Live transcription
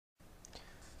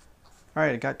All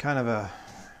right, I got kind of a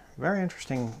very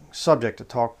interesting subject to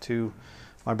talk to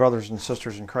my brothers and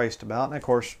sisters in Christ about, and of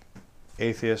course,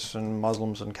 atheists and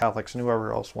Muslims and Catholics and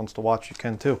whoever else wants to watch, you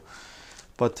can too.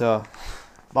 But a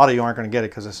lot of you aren't going to get it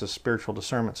because this is spiritual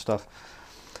discernment stuff.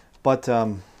 But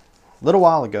a little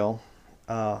while ago,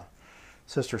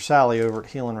 Sister Sally over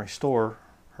at Heal and Restore,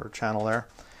 her channel there,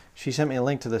 she sent me a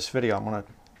link to this video. I'm going to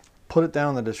put it down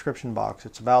in the description box.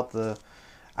 It's about the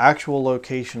actual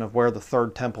location of where the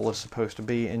third temple is supposed to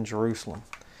be in Jerusalem.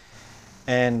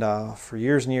 And for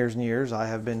years and years and years, I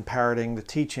have been parroting the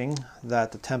teaching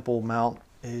that the Temple Mount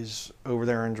is over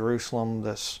there in Jerusalem,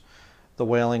 the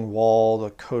Wailing Wall, the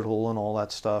Kotel, and all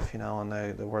that stuff, you know, and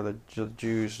where the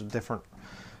Jews,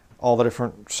 all the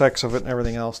different sects of it and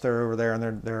everything else, they're over there,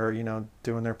 and they're you know,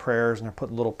 doing their prayers, and they're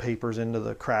putting little papers into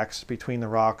the cracks between the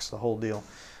rocks, the whole deal.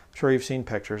 I'm sure you've seen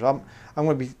pictures. I'm going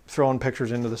to be throwing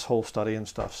pictures into this whole study and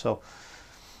stuff. So,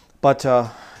 but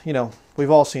you know, we've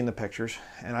all seen the pictures,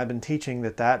 and I've been teaching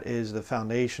that that is the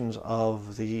foundations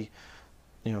of the,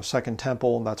 you know, second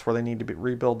temple, and that's where they need to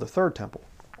rebuild the third temple.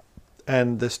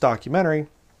 And this documentary,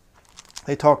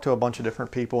 they talk to a bunch of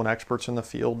different people and experts in the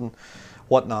field and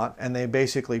whatnot, and they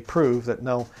basically prove that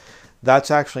no,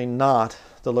 that's actually not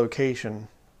the location,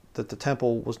 that the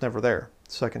temple was never there,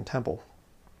 the second temple.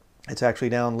 It's actually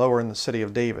down lower in the city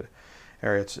of David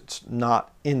area. It's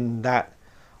not in that,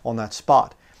 on that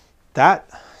spot. That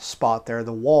spot there,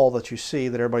 the wall that you see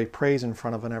that everybody prays in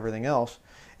front of and everything else,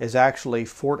 is actually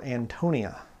Fort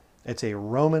Antonia. It's a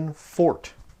Roman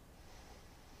fort.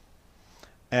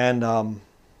 And,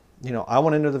 you know, I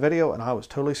went into the video and I was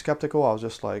totally skeptical. I was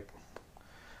just like,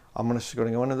 I'm going to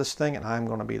go into this thing and I'm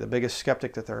going to be the biggest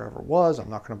skeptic that there ever was. I'm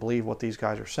not going to believe what these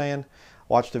guys are saying.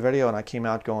 Watched the video and I came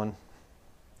out going,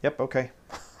 yep, okay,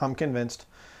 I'm convinced.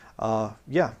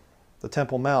 Yeah, the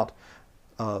Temple Mount,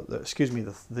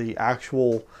 the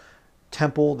actual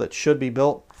temple that should be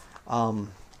built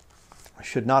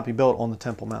should not be built on the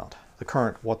Temple Mount. The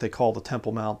current, what they call the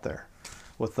Temple Mount there,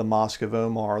 with the Mosque of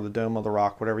Omar, the Dome of the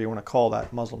Rock, whatever you want to call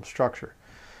that Muslim structure.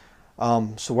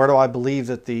 So where do I believe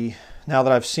that now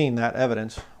that I've seen that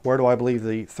evidence, where do I believe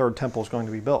the third temple is going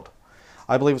to be built?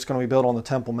 I believe it's going to be built on the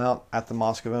Temple Mount at the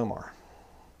Mosque of Omar,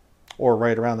 or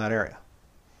right around that area.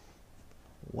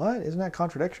 What? Isn't that a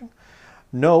contradiction?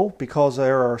 No, because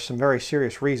there are some very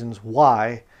serious reasons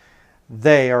why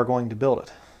they are going to build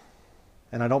it.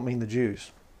 And I don't mean the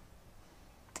Jews.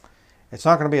 It's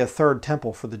not going to be a third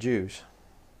temple for the Jews.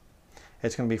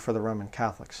 It's going to be for the Roman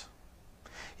Catholics.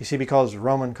 You see, because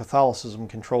Roman Catholicism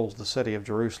controls the city of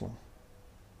Jerusalem.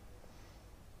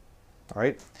 All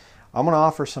right? I'm going to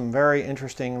offer some very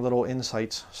interesting little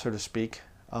insights, so to speak,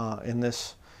 in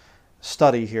this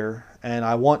study here, and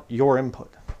I want your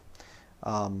input.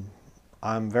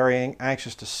 I'm very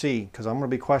anxious to see, because I'm going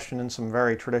to be questioning some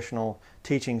very traditional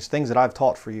teachings, things that I've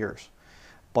taught for years.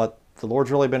 But the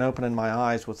Lord's really been opening my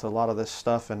eyes with a lot of this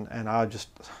stuff, and I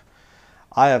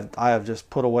have just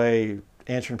put away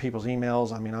answering people's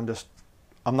emails. I mean,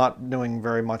 I'm not doing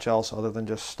very much else other than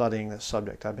just studying this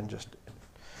subject. I've been just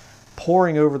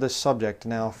poring over this subject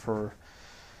now for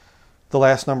the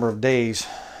last number of days,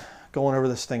 going over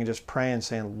this thing, just praying,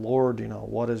 saying, Lord, you know,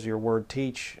 what does your word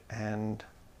teach? And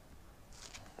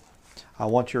I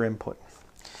want your input.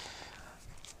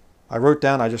 I wrote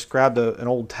down, I just grabbed an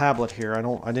old tablet here.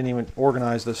 I didn't even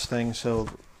organize this thing, so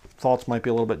thoughts might be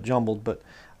a little bit jumbled, but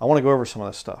I want to go over some of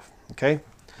this stuff, okay?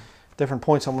 Different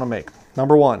points I'm going to make.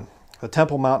 Number one, the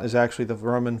Temple Mount is actually the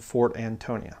Roman Fort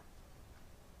Antonia.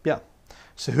 Yeah.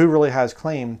 So who really has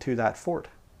claim to that fort?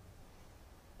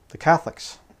 The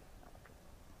Catholics.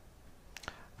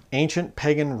 Ancient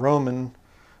pagan Roman,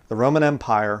 the Roman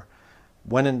Empire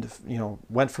went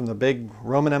from the big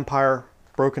Roman Empire,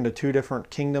 broke into two different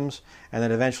kingdoms, and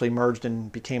then eventually merged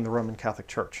and became the Roman Catholic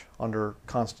Church under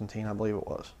Constantine, I believe it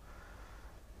was.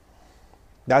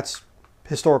 That's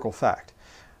historical fact.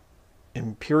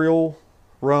 Imperial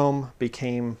Rome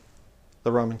became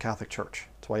the Roman Catholic Church.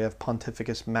 That's why you have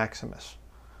Pontificus Maximus.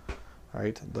 All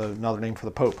right, another name for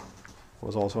the Pope.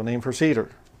 Was also a name for Caesar.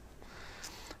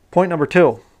 Point number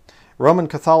two. Roman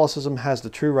Catholicism has the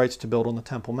true rights to build on the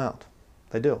Temple Mount.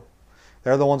 They do.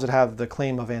 They're the ones that have the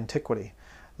claim of antiquity.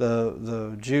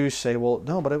 The Jews say, well,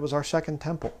 no, but it was our second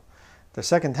temple. The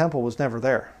second temple was never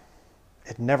there.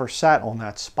 It never sat on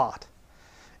that spot.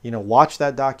 You know, watch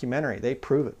that documentary. They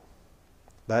prove it.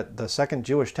 That the second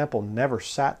Jewish temple never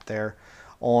sat there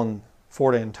on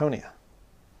Fort Antonia.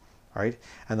 All right?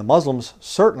 And the Muslims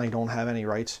certainly don't have any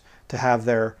rights to have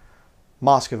their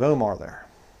Mosque of Omar there.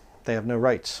 They have no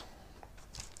rights.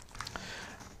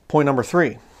 Point number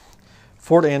three.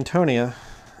 Fort Antonia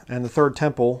and the third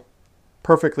temple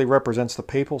perfectly represents the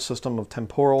papal system of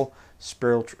temporal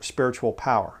spiritual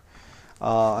power.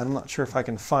 I'm not sure if I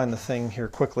can find the thing here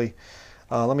quickly.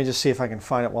 Let me just see if I can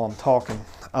find it while I'm talking.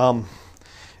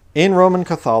 In Roman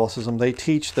Catholicism, they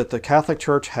teach that the Catholic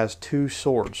Church has two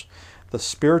swords, the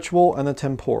spiritual and the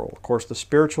temporal. Of course, the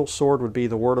spiritual sword would be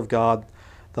the Word of God,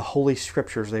 the Holy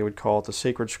Scriptures, they would call it, the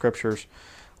sacred Scriptures,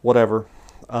 whatever.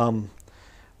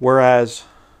 Whereas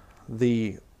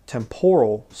the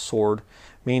temporal sword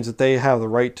means that they have the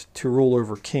right to rule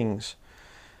over kings.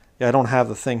 Yeah, I don't have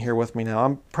the thing here with me now.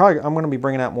 I'm going to be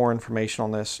bringing out more information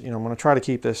on this. I'm going to try to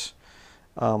keep this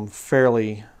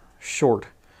fairly short.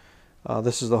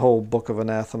 This is the whole book of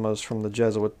anathemas from the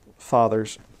Jesuit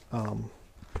fathers.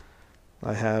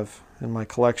 I have in my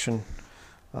collection.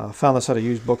 Found this at a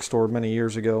used bookstore many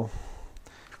years ago.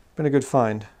 Been a good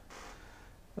find.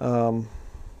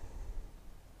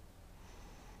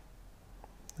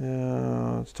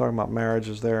 It's talking about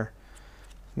marriages there.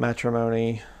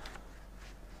 Matrimony.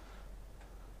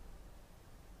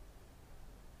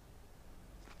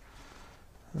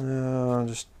 I'm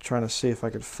just trying to see if I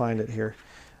could find it here.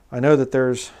 I know that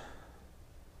there's,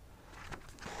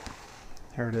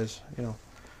 here it is,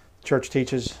 church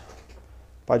teaches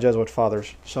by Jesuit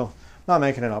fathers. So, not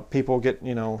making it up. People get,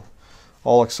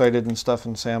 all excited and stuff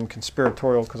and say I'm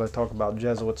conspiratorial because I talk about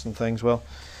Jesuits and things. Well,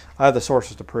 I have the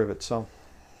sources to prove it, so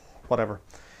whatever.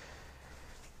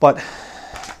 But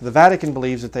the Vatican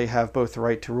believes that they have both the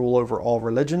right to rule over all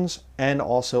religions and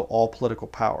also all political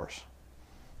powers.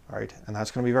 All right, and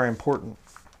that's going to be very important,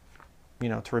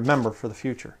 to remember for the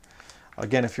future.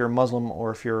 Again, if you're a Muslim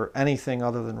or if you're anything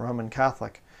other than Roman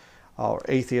Catholic or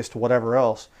atheist or whatever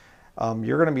else,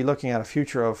 you're going to be looking at a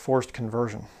future of forced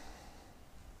conversion.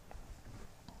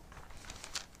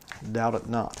 Doubt it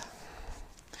not.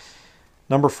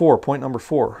 Point number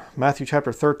 4, Matthew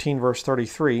chapter 13, verse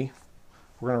 33.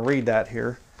 We're going to read that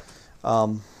here.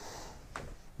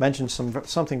 Mentions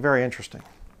something very interesting.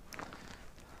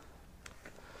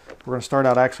 We're going to start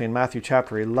out actually in Matthew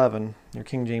chapter 11, your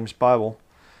King James Bible.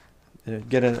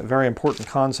 Get a very important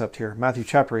concept here. Matthew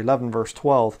chapter 11, verse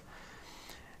 12. It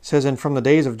says, "And from the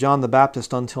days of John the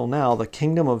Baptist until now, the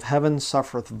kingdom of heaven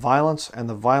suffereth violence, and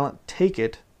the violent take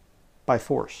it by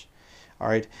force." All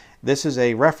right, this is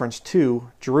a reference to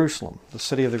Jerusalem, the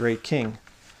city of the great king.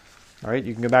 All right,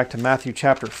 you can go back to Matthew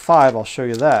chapter 5. I'll show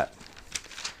you that.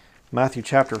 Matthew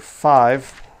chapter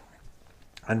 5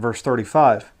 and verse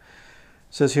 35.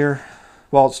 It says here,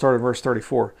 well, it started verse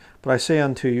 34. "But I say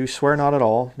unto you, swear not at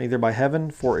all, neither by heaven,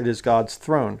 for it is God's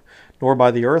throne, nor by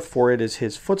the earth, for it is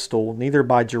his footstool, neither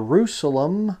by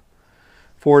Jerusalem,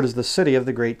 for it is the city of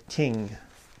the great king."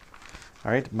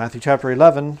 All right, Matthew chapter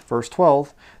 11, verse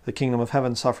 12, "The kingdom of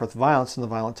heaven suffereth violence, and the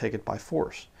violent take it by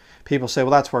force." People say,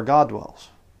 well, that's where God dwells.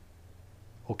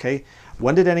 Okay,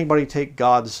 when did anybody take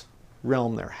God's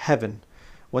realm there, heaven?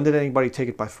 When did anybody take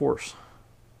it by force?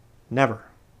 Never.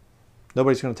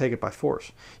 Nobody's going to take it by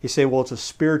force. You say, well, it's a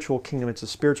spiritual kingdom, it's a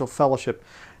spiritual fellowship,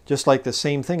 just like the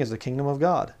same thing as the kingdom of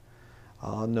God.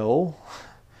 No,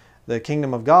 the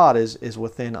kingdom of God is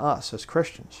within us as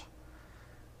Christians.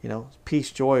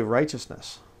 Peace, joy,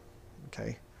 righteousness.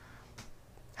 Okay,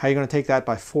 how are you going to take that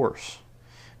by force?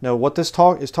 No, what this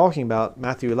talk is talking about,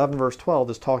 Matthew 11, verse 12,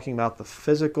 is talking about the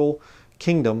physical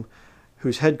kingdom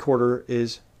whose headquarter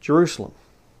is Jerusalem.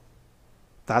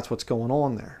 That's what's going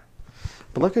on there.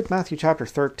 But look at Matthew chapter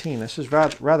 13. This is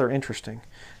rather interesting.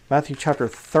 Matthew chapter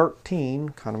 13,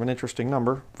 kind of an interesting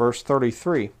number, verse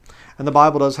 33. And the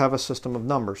Bible does have a system of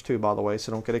numbers too, by the way,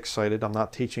 so don't get excited. I'm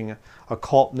not teaching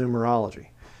occult numerology.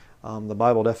 The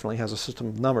Bible definitely has a system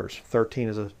of numbers. 13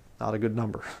 is not a good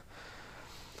number.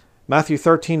 Matthew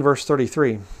 13, verse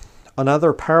 33.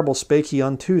 "Another parable spake he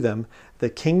unto them, the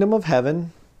kingdom of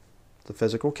heaven," the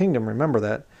physical kingdom, remember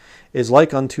that, "is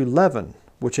like unto leaven,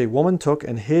 which a woman took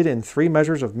and hid in 3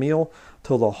 measures of meal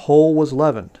till the whole was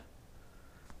leavened."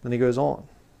 Then he goes on.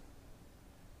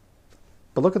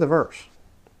 But look at the verse.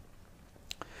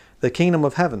 "The kingdom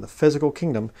of heaven," the physical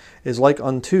kingdom, "is like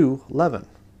unto leaven."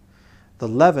 The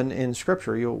leaven in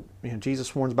Scripture,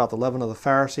 Jesus warns about the leaven of the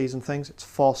Pharisees and things. It's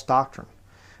false doctrine,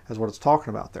 is what it's talking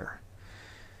about there.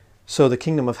 So the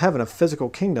kingdom of heaven, a physical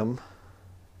kingdom,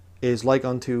 is like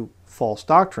unto false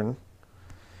doctrine,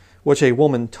 which a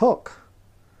woman took.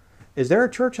 Is there a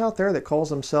church out there that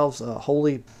calls themselves a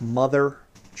Holy Mother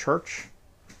Church?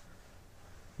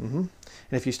 And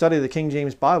if you study the King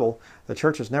James Bible, the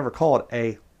church has never called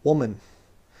a woman.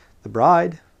 The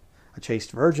bride, a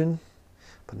chaste virgin,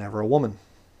 but never a woman.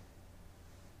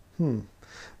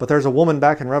 But there's a woman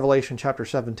back in Revelation chapter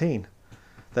 17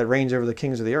 that reigns over the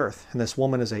kings of the earth. And this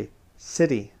woman is a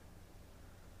city.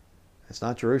 It's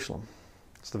not Jerusalem.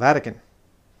 It's the Vatican.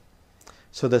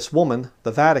 So this woman,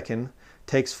 the Vatican,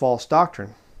 takes false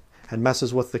doctrine and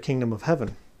messes with the kingdom of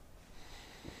heaven.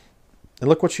 And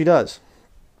look what she does.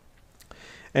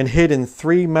 And hid in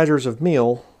 3 measures of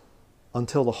meal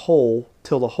until the whole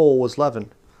was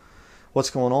leavened. What's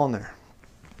going on there?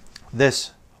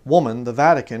 This woman, the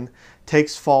Vatican,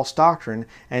 takes false doctrine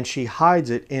and she hides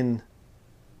it in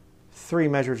 3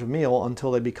 measures of meal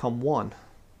until they become one.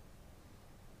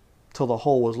 Till the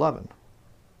whole was leavened.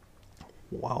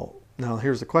 Wow. Now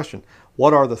here's the question.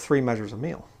 What are the 3 measures of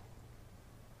meal?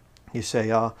 You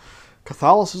say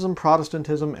Catholicism,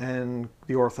 Protestantism, and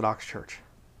the Orthodox Church.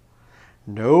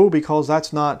 No, because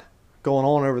that's not going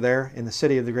on over there in the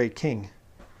city of the great king.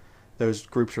 Those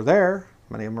groups are there.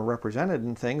 Many of them are represented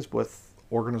in things with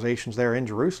organizations there in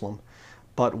Jerusalem.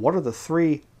 But what are the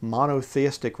 3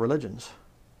 monotheistic religions?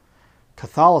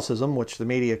 Catholicism, which the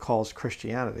media calls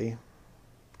Christianity.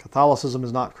 Catholicism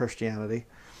is not Christianity,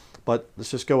 but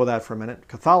let's just go with that for a minute.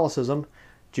 Catholicism,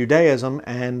 Judaism,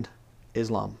 and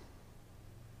Islam.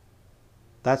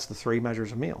 That's the 3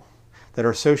 measures of meal that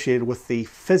are associated with the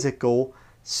physical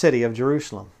city of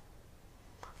Jerusalem.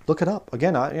 Look it up.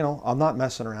 Again, I'm not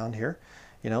messing around here.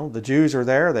 The Jews are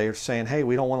there. They're saying, hey,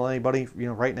 we don't want to let anybody,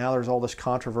 right now there's all this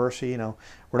controversy,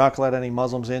 we're not going to let any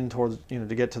Muslims in towards, to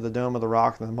get to the Dome of the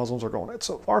Rock. And the Muslims are going, it's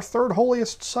our 3rd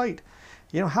holiest site.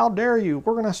 How dare you?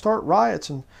 We're going to start riots.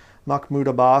 And Mahmoud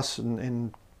Abbas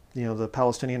and the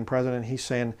Palestinian president, he's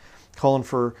saying, calling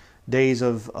for days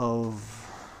of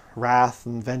wrath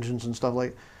and vengeance and stuff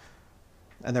like that.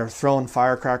 And they're throwing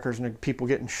firecrackers and people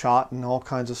getting shot and all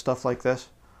kinds of stuff like this.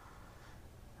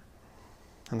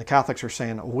 And the Catholics are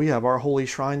saying, we have our holy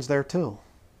shrines there too.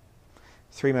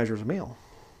 3 measures of meal,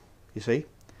 you see.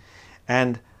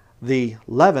 And the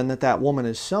leaven that woman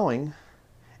is sowing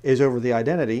is over the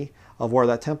identity of where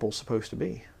that temple is supposed to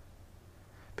be.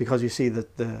 Because you see,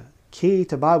 that the key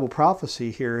to Bible prophecy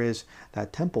here is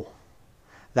that temple,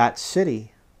 that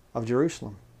city of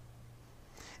Jerusalem.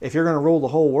 If you're going to rule the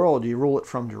whole world, you rule it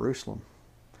from Jerusalem.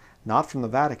 Not from the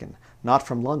Vatican, not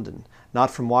from London, not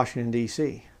from Washington,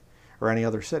 D.C., or any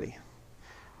other city.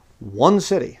 One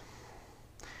city,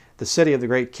 the city of the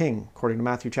great king, according to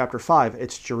Matthew chapter 5,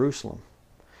 it's Jerusalem.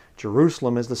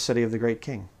 Jerusalem is the city of the great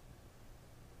king.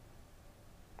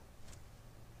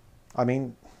 I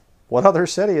mean, what other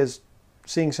city is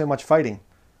seeing so much fighting?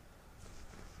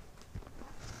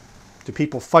 Do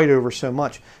people fight over so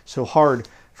much, so hard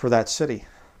for that city?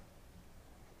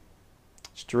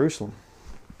 It's Jerusalem.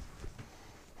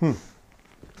 You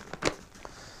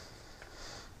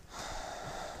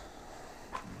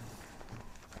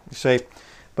say,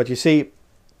 but you see,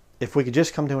 if we could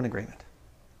just come to an agreement.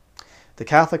 The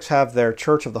Catholics have their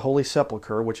Church of the Holy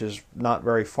Sepulchre, which is not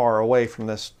very far away from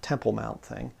this Temple Mount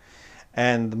thing.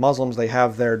 And the Muslims, they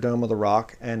have their Dome of the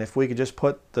Rock. And if we could just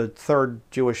put the 3rd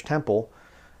Jewish temple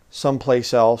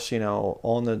someplace else,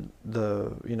 on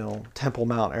the Temple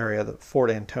Mount area, the Fort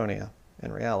Antonia,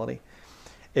 in reality.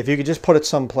 If you could just put it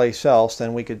someplace else,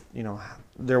 then we could,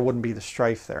 there wouldn't be the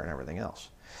strife there and everything else.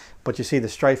 But you see, the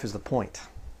strife is the point.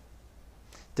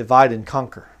 Divide and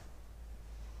conquer.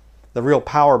 The real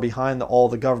power behind all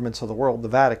the governments of the world, the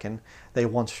Vatican, they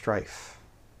want strife.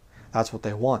 That's what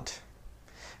they want.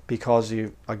 Because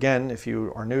again, if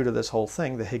you are new to this whole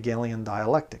thing, the Hegelian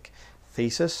dialectic.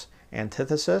 Thesis,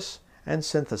 antithesis, and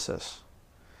synthesis.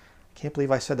 I can't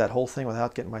believe I said that whole thing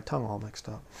without getting my tongue all mixed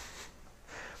up.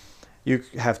 You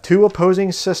have 2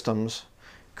 opposing systems,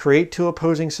 create 2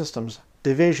 opposing systems,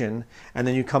 division, and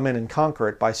then you come in and conquer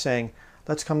it by saying,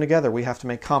 let's come together, we have to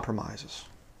make compromises.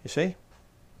 You see?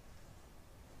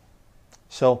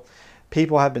 So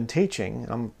people have been teaching, I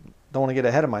don't want to get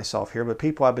ahead of myself here, but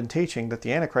people have been teaching that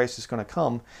the Antichrist is going to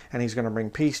come and he's going to bring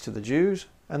peace to the Jews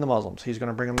and the Muslims. He's going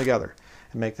to bring them together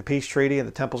and make the peace treaty, and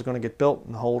the temple's going to get built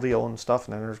and the whole deal and stuff,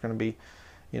 and then there's going to be,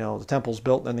 the temple's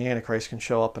built and then the Antichrist can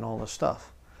show up and all this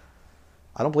stuff.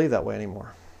 I don't believe that way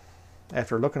anymore.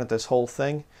 After looking at this whole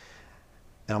thing,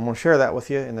 and I'm going to share that with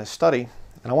you in this study,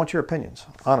 and I want your opinions,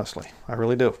 honestly. I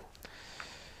really do.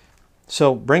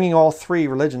 So bringing all 3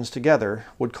 religions together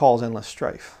would cause endless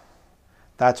strife.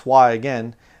 That's why,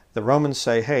 again, the Romans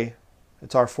say, hey,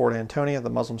 it's our Fort Antonia. The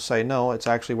Muslims say, no, it's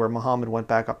actually where Muhammad went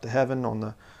back up to heaven on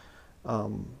the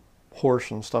horse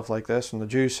and stuff like this. And the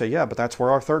Jews say, yeah, but that's where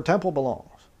our 3rd temple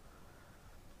belongs.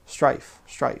 Strife,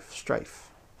 strife, strife,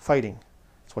 fighting.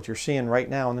 That's what you're seeing right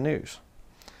now in the news.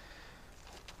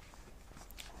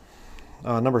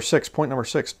 Point number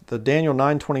 6, the Daniel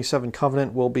 9:27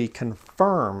 covenant will be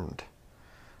confirmed.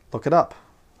 Look it up.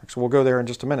 So we'll go there in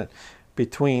just a minute. I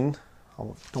don't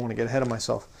want to get ahead of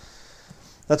myself.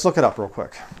 Let's look it up real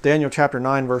quick. Daniel chapter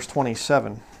 9, verse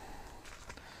 27.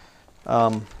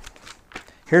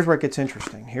 here's where it gets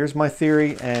interesting. Here's my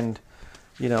theory, and,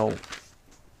 you know,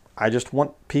 I just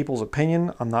want people's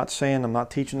opinion. I'm not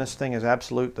teaching this thing as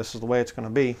absolute. This is the way it's going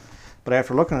to be. But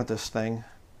after looking at this thing,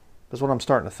 this is what I'm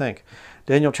starting to think.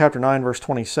 Daniel chapter 9, verse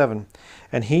 27.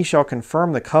 And he shall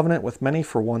confirm the covenant with many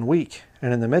for 1 week.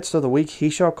 And in the midst of the week he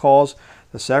shall cause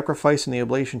the sacrifice and the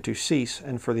oblation to cease.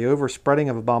 And for the overspreading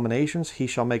of abominations he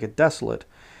shall make it desolate,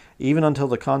 even until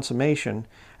the consummation.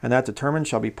 And that determined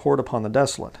shall be poured upon the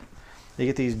desolate. You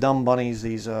get these dumb bunnies,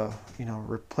 these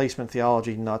replacement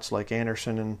theology nuts like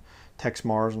Anderson and Tex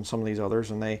Mars and some of these others,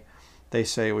 and they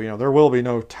say, well, there will be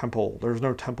no temple. There's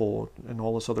no temple and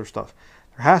all this other stuff.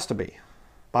 There has to be.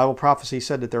 Bible prophecy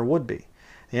said that there would be.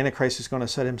 The Antichrist is going to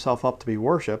set himself up to be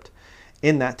worshipped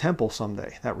in that temple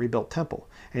someday, that rebuilt temple.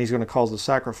 And he's going to cause the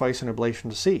sacrifice and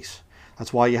oblation to cease.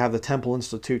 That's why you have the Temple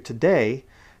Institute today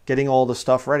getting all the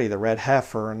stuff ready, the red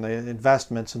heifer and the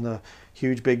investments and the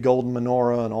huge big golden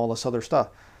menorah and all this other stuff.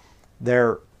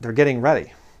 They're getting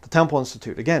ready. The Temple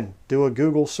Institute, again, do a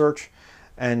Google search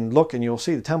and look, and you'll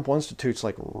see the Temple Institute's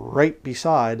like right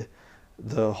beside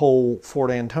the whole Fort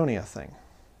Antonia thing,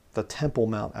 the Temple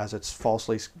Mount, as it's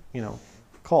falsely,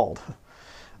 called.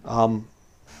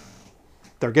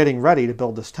 They're getting ready to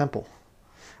build this temple,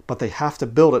 but they have to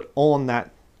build it on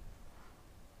that,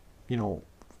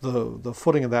 the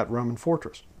footing of that Roman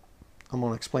fortress. I'm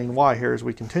going to explain why here as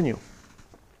we continue.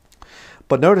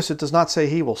 But notice it does not say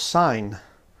he will sign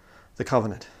the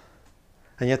covenant.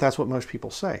 And yet that's what most people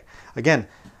say. Again,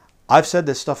 I've said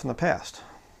this stuff in the past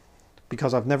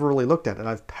because I've never really looked at it.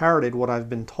 I've parroted what I've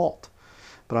been taught.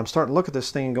 But I'm starting to look at this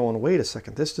thing and going, wait a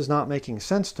second, this is not making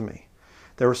sense to me.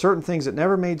 There were certain things that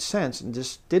never made sense and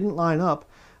just didn't line up,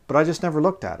 but I just never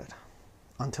looked at it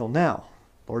until now.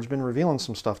 The Lord's been revealing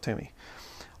some stuff to me.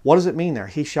 What does it mean there?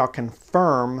 He shall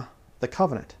confirm the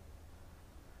covenant.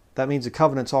 That means the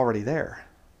covenant's already there.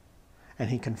 And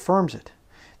he confirms it.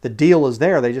 The deal is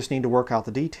there, they just need to work out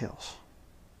the details.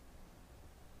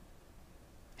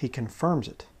 He confirms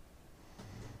it.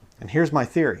 And here's my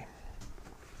theory.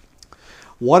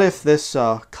 What if this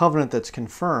covenant that's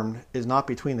confirmed is not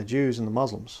between the Jews and the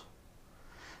Muslims?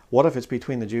 What if it's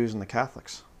between the Jews and the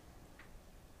Catholics?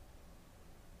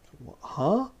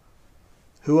 Huh?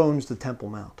 Who owns the Temple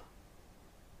Mount?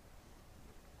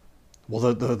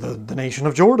 Well, the nation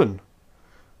of Jordan.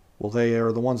 Well, they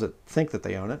are the ones that think that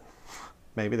they own it.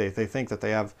 Maybe they think that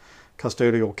they have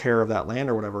custodial care of that land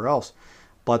or whatever else.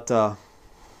 But let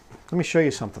me show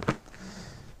you something.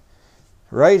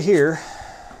 Right here,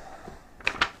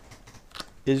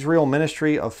 Israel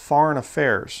Ministry of Foreign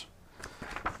Affairs.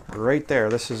 Right there.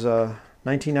 This is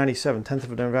 1997, 10th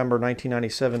of November,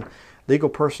 1997. Legal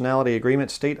Personality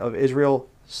Agreement, State of Israel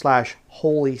 /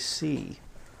 Holy See.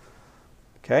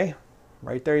 Okay,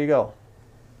 right there you go.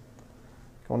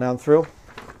 Going down through.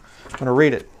 I'm going to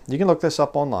read it. You can look this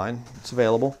up online. It's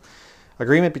available.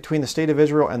 Agreement between the State of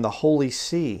Israel and the Holy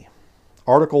See.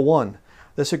 Article 1.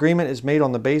 This agreement is made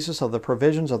on the basis of the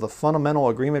provisions of the fundamental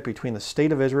agreement between the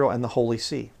State of Israel and the Holy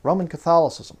See. Roman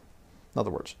Catholicism, in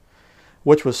other words.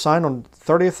 Which was signed on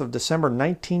 30th of December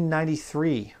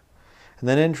 1993 and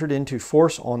then entered into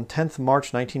force on 10th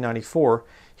March 1994,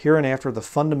 hereinafter the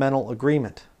fundamental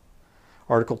agreement.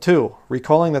 Article 2.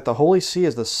 Recalling that the Holy See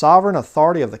is the sovereign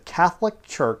authority of the Catholic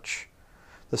Church,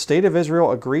 the State of Israel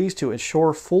agrees to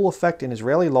ensure full effect in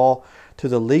Israeli law to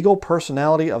the legal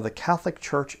personality of the Catholic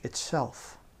Church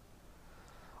itself.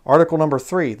 Article number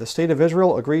 3. The State of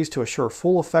Israel agrees to assure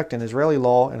full effect in Israeli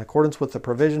law in accordance with the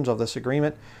provisions of this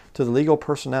agreement to the legal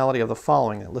personality of the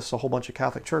following. It lists a whole bunch of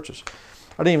Catholic churches.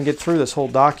 I didn't even get through this whole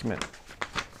document.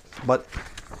 But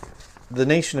the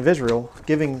nation of Israel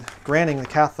granting the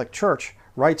Catholic Church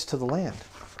rights to the land.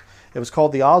 It was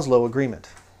called the Oslo Agreement,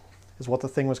 is what the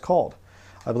thing was called.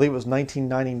 I believe it was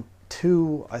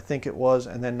 1992, I think it was,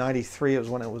 and then 93 it was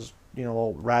when it was,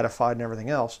 all ratified and everything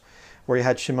else, where you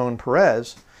had Shimon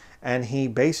Peres, and he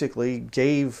basically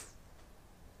gave,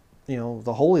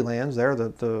 the Holy Lands there,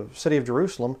 the city of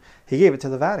Jerusalem, he gave it to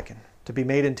the Vatican to be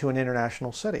made into an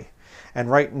international city.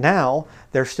 And right now,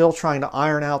 they're still trying to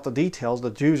iron out the details. The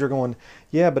Jews are going,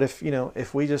 yeah, but if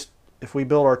we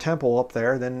build our temple up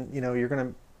there, then,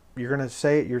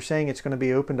 you're saying it's going to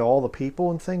be open to all the people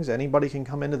and things. Anybody can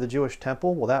come into the Jewish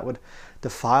temple. Well, that would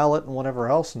defile it and whatever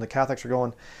else. And the Catholics are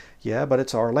going, yeah, but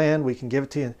it's our land. We can give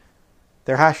it to you.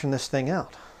 They're hashing this thing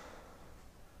out.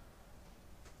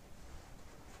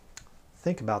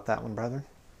 Think about that one, brethren.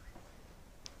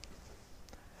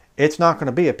 It's not going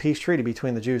to be a peace treaty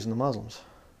between the Jews and the Muslims.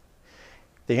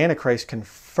 The Antichrist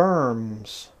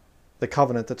confirms the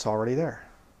covenant that's already there.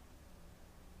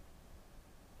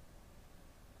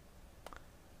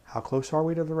 How close are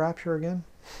we to the rapture again?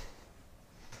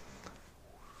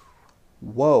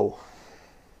 Whoa.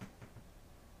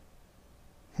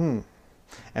 And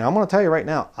I'm going to tell you right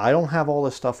now, I don't have all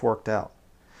this stuff worked out.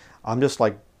 I'm just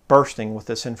like bursting with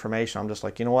this information. I'm just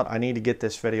like, you know what? I need to get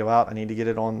this video out. I need to get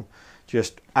it on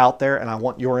just out there, and I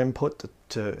want your input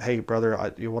to hey, brother,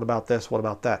 what about this? What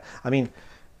about that? I mean,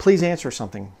 please answer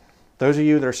something. Those of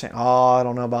you that are saying, oh, I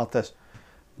don't know about this.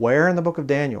 Where in the book of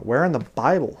Daniel, where in the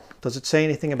Bible does it say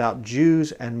anything about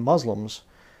Jews and Muslims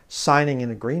signing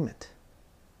an agreement?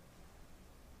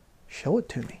 Show it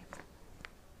to me.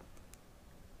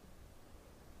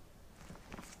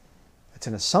 It's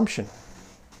an assumption.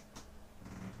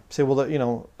 Say, well, you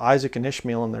know, Isaac and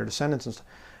Ishmael and their descendants and stuff.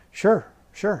 Sure,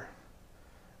 sure.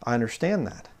 I understand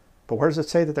that. But where does it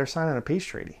say that they're signing a peace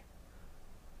treaty?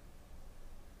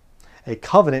 A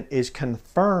covenant is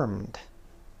confirmed.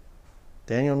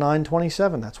 Daniel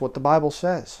 9:27, that's what the Bible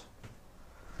says.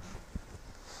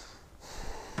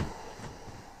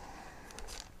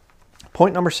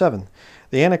 Point number 7.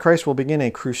 The Antichrist will begin a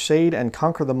crusade and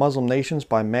conquer the Muslim nations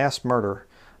by mass murder.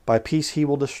 By peace he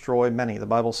will destroy many. The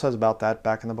Bible says about that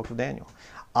back in the book of Daniel.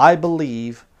 I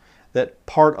believe that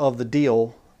part of the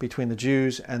deal between the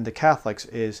Jews and the Catholics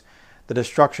is the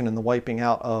destruction and the wiping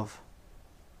out of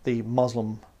the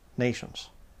Muslim nations.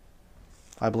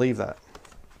 I believe that.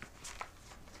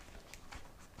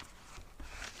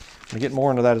 I'm going to get more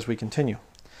into that as we continue.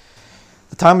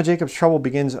 The time of Jacob's trouble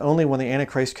begins only when the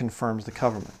Antichrist confirms the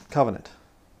covenant.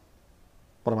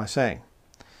 What am I saying?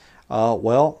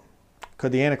 Well,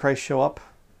 could the Antichrist show up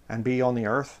and be on the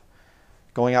earth,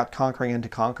 going out conquering and to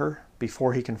conquer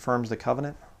before he confirms the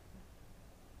covenant?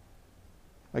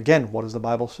 Again, what does the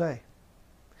Bible say?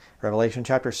 Revelation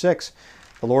chapter 6,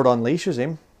 the Lord unleashes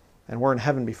him, and we're in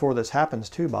heaven before this happens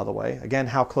too, by the way. Again,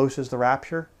 how close is the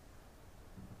rapture?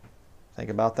 Think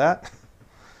about that.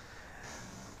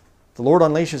 The Lord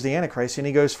unleashes the Antichrist and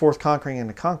he goes forth conquering and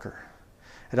to conquer.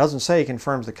 It doesn't say he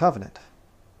confirms the covenant.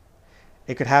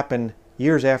 It could happen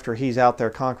years after he's out there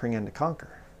conquering and to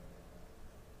conquer.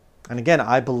 And again,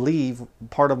 I believe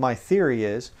part of my theory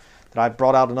is that I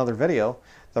brought out another video.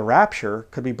 The rapture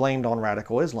could be blamed on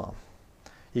radical Islam.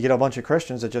 You get a bunch of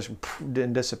Christians that just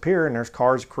didn't disappear, and there's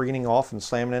cars careening off and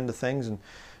slamming into things, and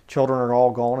children are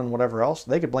all gone and whatever else.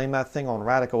 They could blame that thing on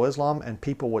radical Islam, and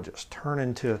people would just turn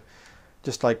into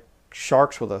just like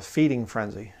sharks with a feeding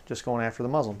frenzy, just going after the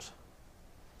Muslims.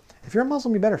 If you're a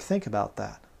Muslim, you better think about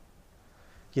that.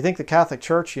 You think the Catholic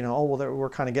Church, you know, oh, well, we're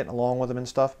kind of getting along with them and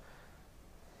stuff.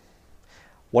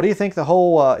 What do you think the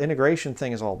whole integration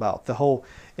thing is all about? The whole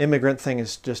immigrant thing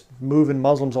is just moving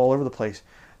Muslims all over the place.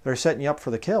 They're setting you up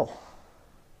for the kill.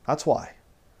 That's why.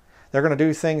 They're going to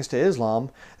do things to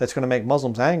Islam that's going to make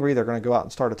Muslims angry. They're going to go out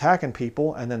and start attacking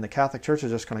people, and then the Catholic Church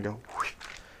is just going to go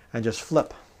and just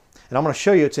flip. And I'm going to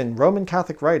show you, it's in Roman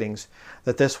Catholic writings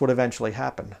that this would eventually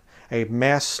happen. A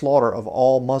mass slaughter of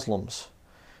all Muslims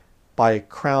by a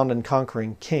crowned and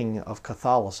conquering king of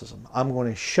Catholicism. I'm going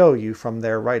to show you from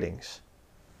their writings.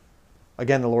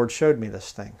 Again, the Lord showed me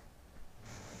this thing.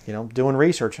 You know, doing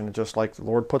research, and just like the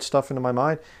Lord put stuff into my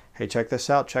mind. Hey, check this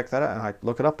out, check that out. And I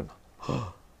look it up and,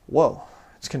 whoa,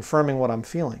 it's confirming what I'm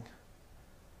feeling.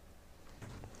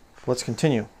 Let's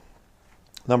continue.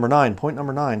 Number 9, point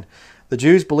number 9. The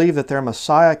Jews believe that their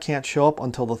Messiah can't show up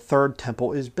until the third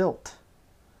temple is built.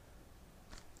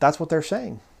 That's what they're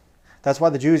saying. That's why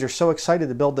the Jews are so excited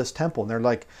to build this temple. And they're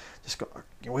like,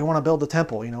 we want to build the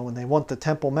temple, you know, and they want the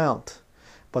Temple Mount.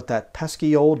 But that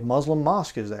pesky old Muslim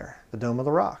mosque is there, the Dome of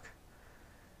the Rock.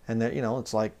 And that, you know,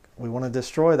 it's like, we want to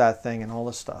destroy that thing and all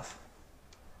this stuff.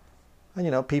 And,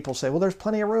 you know, people say, well, there's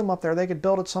plenty of room up there. They could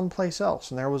build it someplace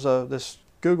else. And there was this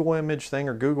Google image thing,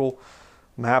 or Google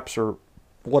Maps, or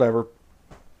whatever.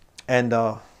 And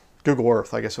Google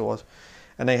Earth, I guess it was.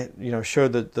 And they, you know,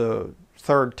 showed the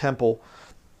third temple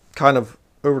kind of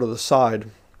over to the side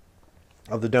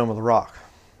of the Dome of the Rock.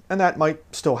 And that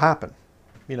might still happen.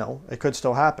 You know, it could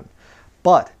still happen.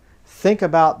 But think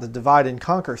about the divide and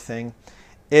conquer thing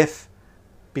if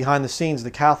behind the scenes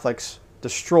the Catholics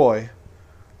destroy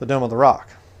the Dome of the Rock.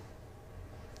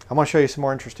 I'm going to show you some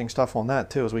more interesting stuff on that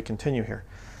too as we continue here.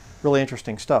 Really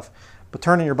interesting stuff. But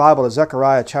turn in your Bible to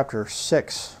Zechariah chapter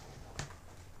 6,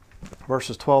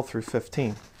 verses 12 through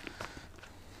 15.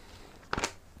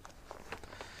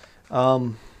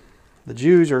 The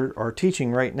Jews are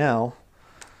teaching right now,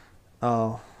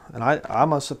 and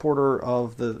I'm a supporter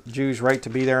of the Jews' right to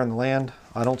be there in the land.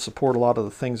 I don't support a lot of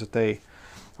the things that they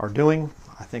are doing.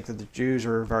 I think that the Jews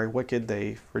are very wicked.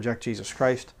 They reject Jesus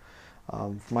Christ.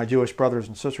 My Jewish brothers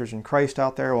and sisters in Christ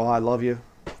out there, well, I love you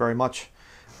very much.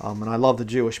 And I love the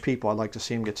Jewish people. I'd like to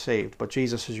see them get saved. But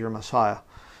Jesus is your Messiah.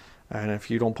 And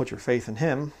if you don't put your faith in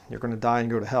him, you're going to die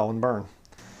and go to hell and burn.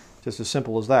 Just as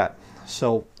simple as that.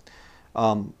 So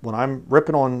when I'm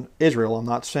ripping on Israel, I'm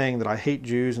not saying that I hate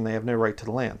Jews and they have no right to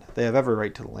the land. They have every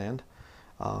right to the land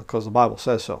because the Bible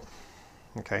says so.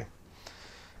 Okay?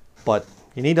 But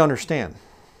you need to understand,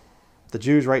 the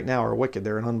Jews right now are wicked.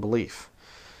 They're in unbelief.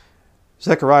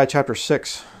 Zechariah chapter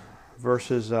 6,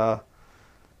 verses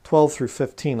 12 through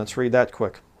 15. Let's read that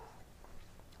quick.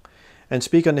 And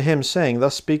speak unto him, saying,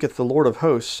 Thus speaketh the Lord of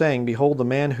hosts, saying, Behold, the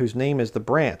man whose name is the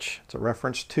branch. It's a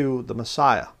reference to the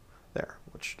Messiah there,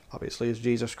 which obviously is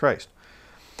Jesus Christ.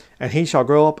 And he shall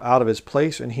grow up out of his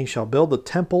place, and he shall build the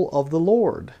temple of the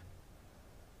Lord.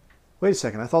 Wait a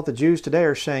second. I thought the Jews today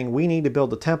are saying we need to build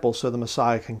the temple so the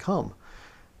Messiah can come.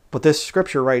 But this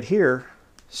scripture right here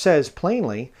says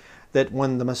plainly that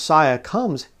when the Messiah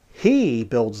comes, he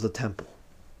builds the temple.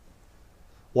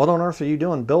 What on earth are you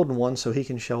doing building one so he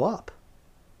can show up?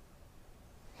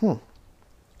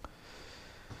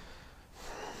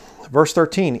 Verse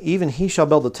 13, Even he shall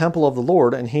build the temple of the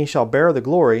Lord, and he shall bear the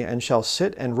glory, and shall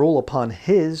sit and rule upon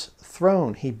his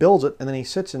throne. He builds it, and then he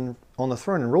sits on the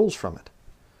throne and rules from it.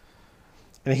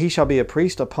 And he shall be a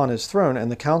priest upon his throne,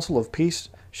 and the council of peace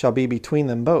shall be between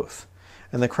them both.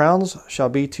 And the crowns shall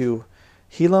be to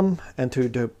Helam, and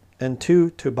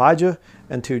to Tobijah,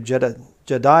 and to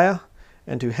Jediah,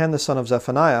 and to Hen the son of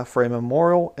Zephaniah, for a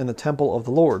memorial in the temple of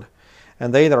the Lord.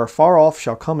 And they that are far off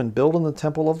shall come and build in the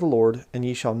temple of the Lord, and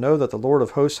ye shall know that the Lord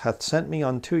of hosts hath sent me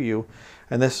unto you,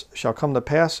 and this shall come to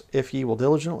pass if ye will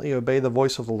diligently obey the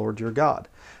voice of the Lord your God.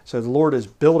 So the Lord is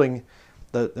building,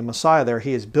 the Messiah there,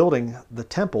 he is building the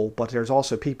temple, but there's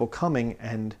also people coming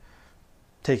and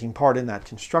taking part in that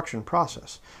construction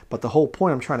process. But the whole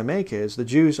point I'm trying to make is the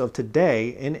Jews of today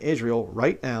in Israel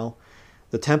right now,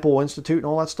 the Temple Institute and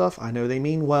all that stuff, I know they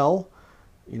mean well.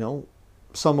 You know,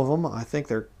 some of them, I think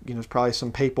they're, there's probably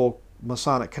some papal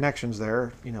Masonic connections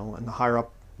there, in the higher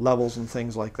up levels and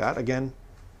things like that. Again,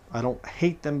 I don't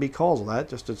hate them because of that,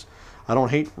 just as I don't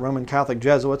hate Roman Catholic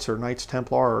Jesuits or Knights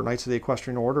Templar or Knights of the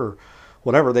Equestrian Order or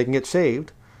whatever. They can get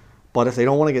saved, but if they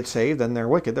don't want to get saved, then they're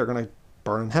wicked. They're going to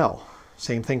burn in hell.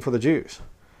 Same thing for the Jews.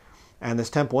 And this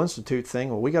Temple Institute thing,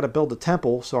 well, we got to build the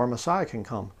temple so our Messiah can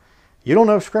come. You don't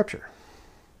know Scripture.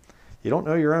 You don't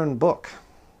know your own book,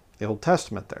 the Old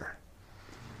Testament there.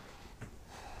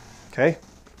 Okay?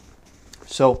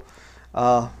 So,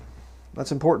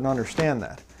 that's important to understand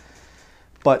that.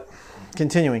 But,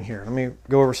 continuing here, let me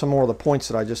go over some more of the points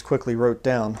that I just quickly wrote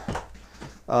down.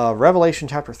 Revelation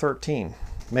chapter 13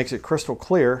 makes it crystal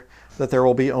clear that there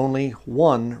will be only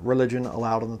one religion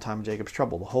allowed in the time of Jacob's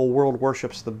trouble. The whole world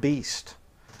worships the beast.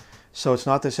 So it's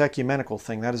not this ecumenical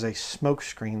thing. That is a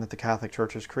smokescreen that the Catholic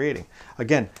Church is creating.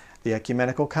 Again, the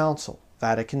Ecumenical Council,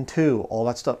 Vatican II, all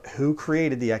that stuff. Who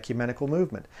created the ecumenical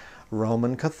movement?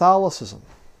 Roman Catholicism.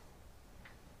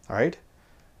 All right?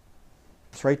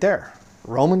 It's right there.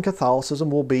 Roman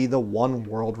Catholicism will be the one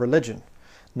world religion,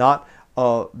 not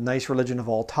a nice religion of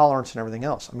all tolerance and everything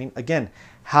else. I mean, again,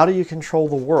 how do you control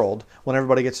the world when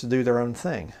everybody gets to do their own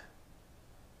thing?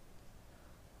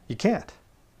 You can't.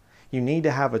 You need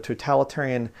to have a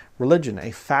totalitarian religion,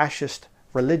 a fascist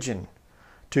religion,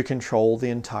 to control the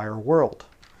entire world.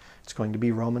 It's going to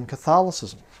be Roman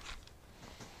Catholicism.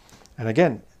 And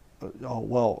again, oh,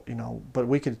 well, but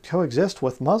we could coexist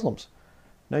with Muslims.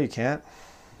 No, you can't.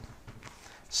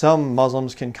 Some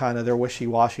Muslims can they're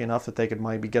wishy-washy enough that they could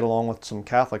maybe get along with some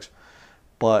Catholics.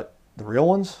 But the real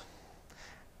ones,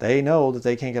 they know that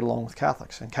they can't get along with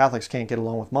Catholics. And Catholics can't get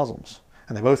along with Muslims.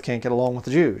 And they both can't get along with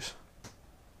the Jews.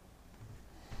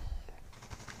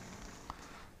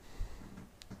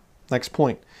 Next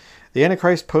point. The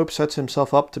Antichrist Pope sets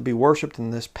himself up to be worshipped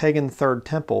in this pagan third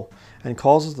temple and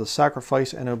causes the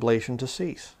sacrifice and oblation to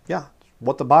cease. Yeah,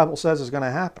 what the Bible says is going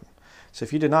to happen. So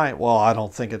if you deny it, well, I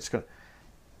don't think it's going to...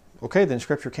 Okay, then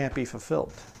Scripture can't be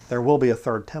fulfilled. There will be a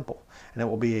third temple. And it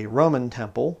will be a Roman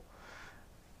temple,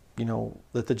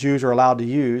 that the Jews are allowed to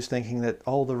use, thinking that,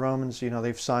 oh, the Romans,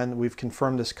 they've signed, we've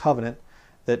confirmed this covenant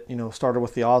that, started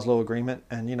with the Oslo Agreement.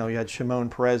 And, you had Shimon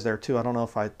Peres there too. I don't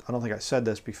think I said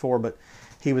this before, but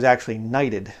he was actually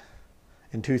knighted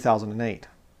in 2008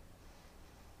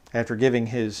 after giving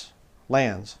his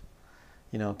lands.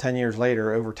 10 years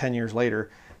later, over 10 years later,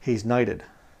 he's knighted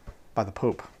by the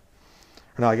Pope.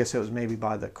 Or no, I guess it was maybe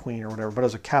by the Queen or whatever, but it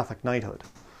was a Catholic knighthood.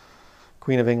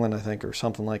 Queen of England, I think, or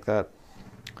something like that.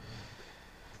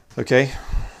 Okay,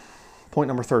 point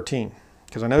number 13.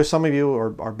 Because I know some of you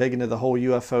are big into the whole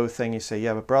UFO thing. You say,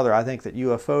 yeah, but brother, I think that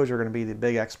UFOs are going to be the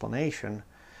big explanation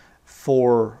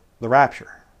for the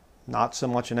rapture. Not so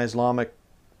much in Islamic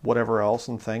whatever else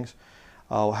and things.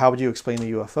 How would you explain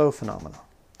the UFO phenomena?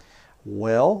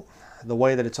 Well, the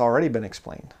way that it's already been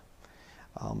explained.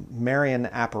 Marian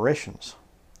apparitions.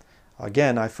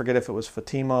 Again, I forget if it was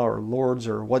Fatima or Lourdes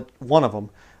or what, one of them,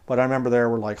 but I remember there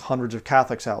were like hundreds of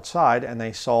Catholics outside, and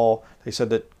they said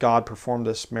that God performed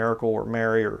this miracle, or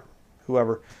Mary or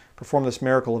whoever performed this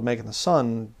miracle of making the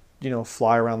sun,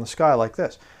 fly around the sky like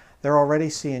this. They're already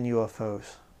seeing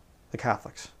UFOs, the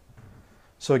Catholics.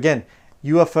 So again,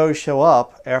 UFOs show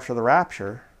up after the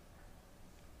rapture.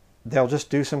 They'll just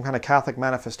do some kind of Catholic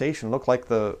manifestation, look like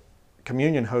the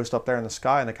communion host up there in the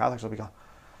sky, and the Catholics will be going,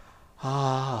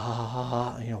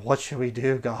 what should we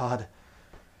do, God?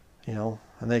 And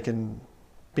they can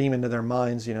beam into their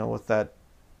minds, with that,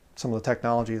 some of the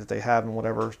technology that they have and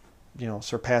whatever,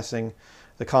 surpassing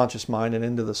the conscious mind and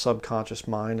into the subconscious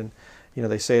mind. And,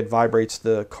 they say it vibrates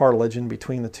the cartilage in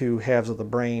between the two halves of the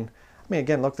brain. I mean,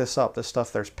 again, look this up. This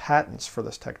stuff, there's patents for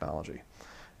this technology.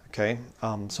 Okay.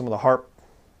 Some of the heart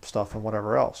stuff and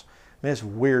whatever else. I mean, it's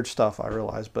weird stuff, I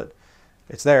realize, but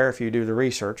it's there if you do the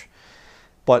research.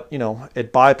 But,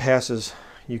 it bypasses,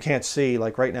 you can't see,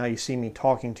 like right now you see me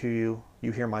talking to you,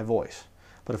 you hear my voice.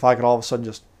 But if I could all of a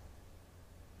sudden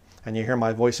and you hear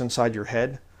my voice inside your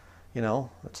head,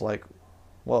 it's like,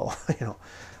 whoa,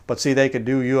 But see, they could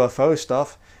do UFO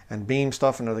stuff and beam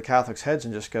stuff into the Catholics' heads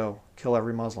and just go, kill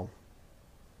every Muslim.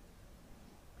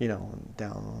 And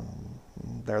down,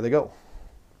 there they go.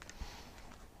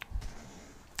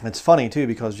 It's funny too,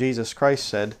 because Jesus Christ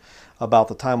said about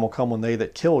the time will come when they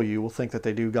that kill you will think that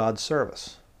they do God's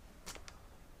service.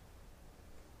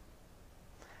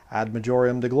 Ad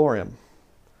majorem de gloriam,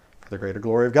 for the greater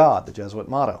glory of God, the Jesuit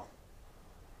motto.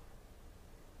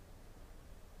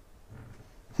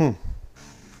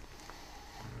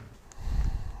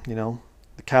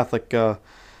 The Catholic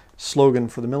slogan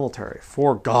for the military,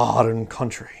 for God and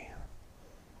country.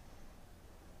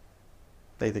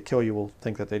 They that kill you will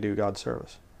think that they do God's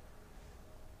service.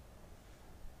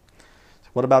 So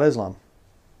what about Islam?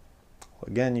 Well,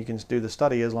 again, you can do the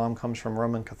study. Islam comes from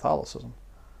Roman Catholicism.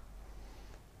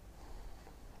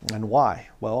 And why?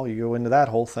 Well, you go into that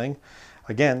whole thing.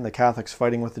 Again, the Catholics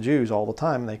fighting with the Jews all the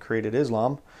time. They created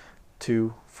Islam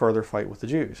to further fight with the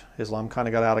Jews. Islam kind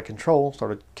of got out of control,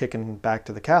 started kicking back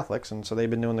to the Catholics, and so they've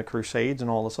been doing the Crusades and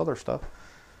all this other stuff.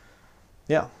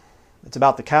 Yeah, it's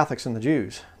about the Catholics and the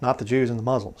Jews, not the Jews and the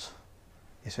Muslims,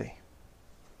 you see.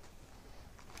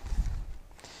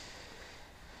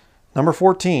 Number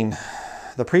 14,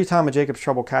 the pre-time of Jacob's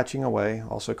trouble catching away,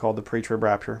 also called the pre-trib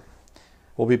rapture,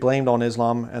 will be blamed on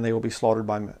Islam, and they will be slaughtered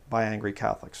by angry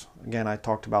Catholics. Again, I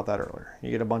talked about that earlier.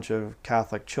 You get a bunch of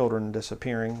Catholic children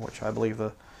disappearing, which I believe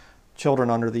the children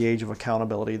under the age of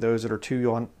accountability, those that are too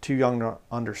young to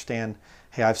understand,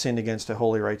 hey, I've sinned against a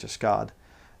holy, righteous God.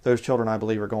 Those children, I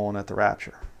believe, are going at the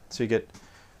rapture. So you get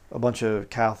a bunch of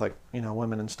Catholic,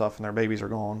 women and stuff, and their babies are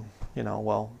gone.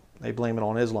 Well, they blame it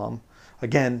on Islam.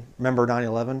 Again, remember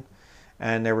 9/11?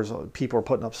 And there was people were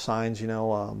putting up signs,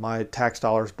 my tax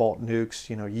dollars bought nukes,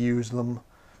 use them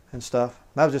and stuff.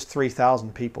 That was just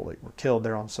 3,000 people that were killed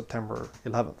there on September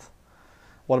 11th.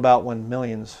 What about when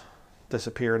millions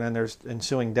disappear and then there's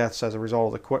ensuing deaths as a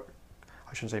result of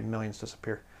I shouldn't say millions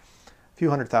disappear, a few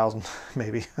 100,000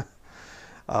 maybe.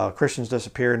 Christians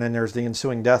disappear, and then there's the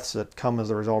ensuing deaths that come as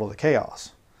a result of the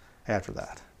chaos after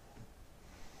that.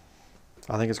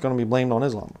 I think it's going to be blamed on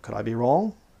Islam. Could I be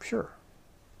wrong? Sure.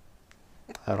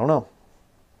 I don't know.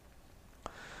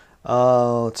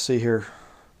 Let's see here.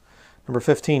 Number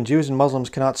 15, Jews and Muslims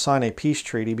cannot sign a peace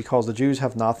treaty because the Jews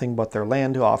have nothing but their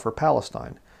land to offer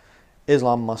Palestine.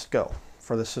 Islam must go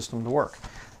for the system to work.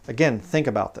 Again, think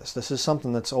about this. This is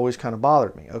something that's always kind of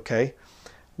bothered me. Okay,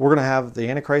 we're going to have, the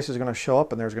Antichrist is going to show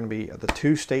up, and there's going to be the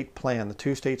two-state plan, the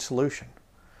two-state solution.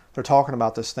 They're talking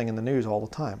about this thing in the news all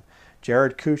the time.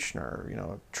 Jared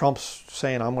Kushner, Trump's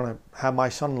saying, I'm going to have my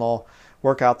son-in-law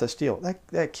work out this deal.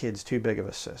 That kid's too big of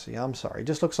a sissy. I'm sorry. He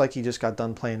just looks like he just got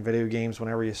done playing video games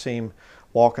whenever you see him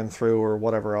walking through or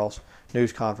whatever else,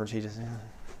 news conference.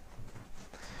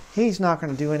 He's not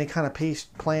going to do any kind of peace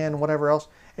plan, whatever else.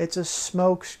 It's a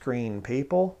smoke screen,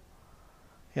 people.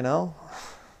 Give me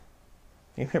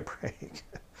a break.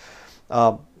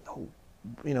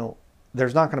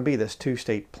 There's not going to be this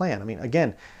two-state plan. I mean,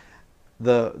 again,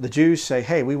 the Jews say,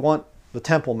 hey, we want the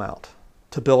Temple Mount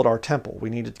to build our temple. We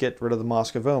need to get rid of the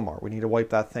Mosque of Omar. We need to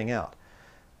wipe that thing out.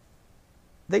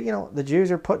 The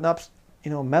Jews are putting up,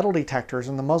 metal detectors,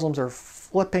 and the Muslims are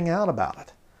flipping out about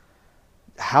it.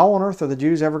 How on earth are the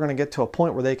Jews ever going to get to a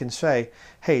point where they can say,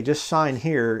 hey, just sign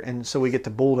here, and so we get to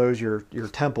bulldoze your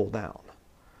temple down?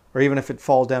 Or even if it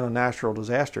falls down a natural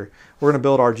disaster, we're going to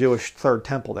build our Jewish third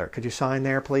temple there. Could you sign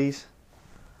there, please?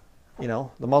 The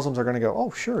Muslims are going to go,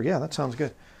 oh, sure, yeah, that sounds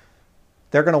good.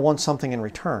 They're going to want something in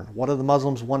return. What do the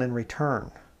Muslims want in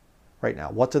return? right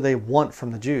now. What do they want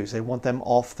from the Jews? They want them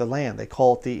off the land. They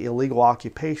call it the illegal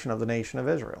occupation of the nation of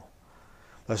Israel.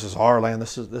 This is our land.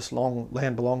 This long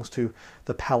land belongs to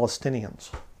the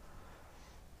Palestinians.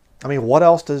 I mean, what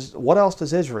else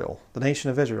does Israel, the nation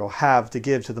of Israel, have to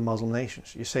give to the Muslim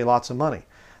nations? You say lots of money.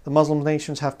 The Muslim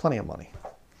nations have plenty of money.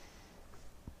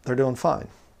 They're doing fine.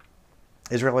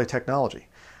 Israeli technology.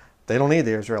 They don't need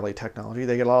the Israeli technology.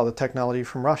 They get a lot of the technology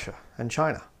from Russia and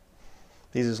China,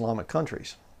 these Islamic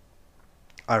countries,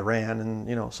 Iran,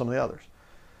 and some of the others.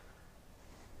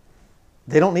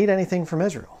 They don't need anything from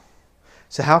Israel.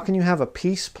 So how can you have a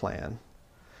peace plan,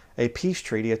 a peace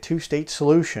treaty, a two-state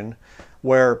solution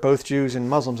where both Jews and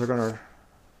Muslims are going to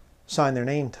sign their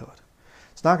name to it?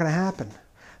 It's not going to happen.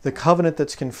 The covenant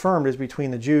that's confirmed is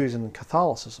between the Jews and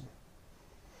Catholicism.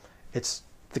 It's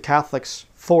the Catholics'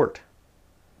 fort.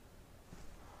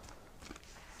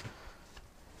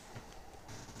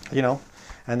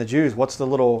 And the Jews, what's the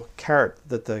little carrot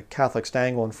that the Catholics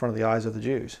dangle in front of the eyes of the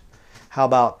Jews? How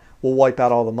about we'll wipe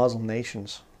out all the Muslim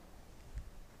nations?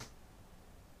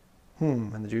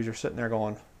 And the Jews are sitting there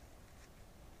going,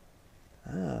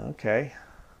 okay,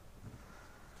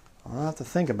 I'll have to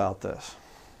think about this.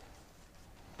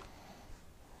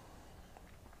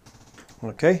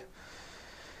 Okay.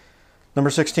 Number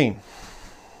 16.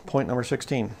 Point number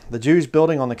 16. The Jews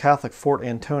building on the Catholic Fort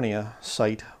Antonia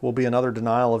site will be another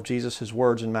denial of Jesus'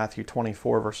 words in Matthew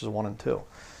 24, verses 1 and 2.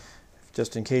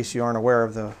 Just in case you aren't aware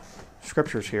of the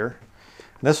scriptures here.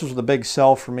 And this was the big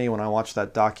sell for me when I watched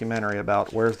that documentary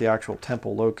about where's the actual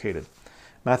temple located.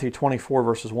 Matthew 24,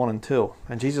 verses 1 and 2.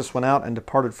 And Jesus went out and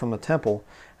departed from the temple,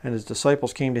 and his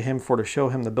disciples came to him for to show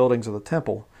him the buildings of the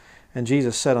temple. And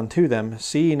Jesus said unto them,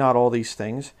 See ye not all these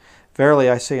things? Verily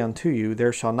I say unto you,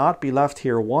 there shall not be left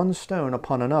here one stone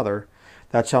upon another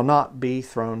that shall not be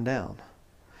thrown down.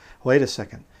 Wait a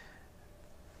second.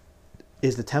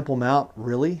 Is the Temple Mount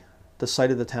really the site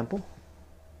of the temple?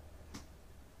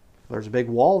 There's a big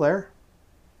wall there.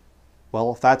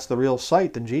 Well, if that's the real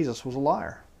site, then Jesus was a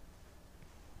liar.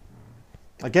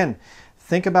 Again,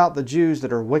 think about the Jews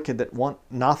that are wicked, that want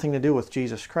nothing to do with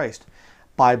Jesus Christ.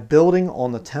 By building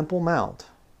on the Temple Mount,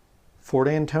 Fort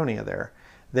Antonia there,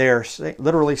 they are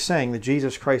literally saying that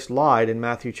Jesus Christ lied in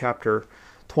Matthew chapter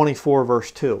 24,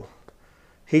 verse 2.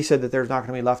 He said that there's not going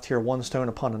to be left here one stone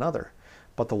upon another,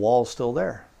 but the wall is still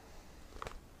there.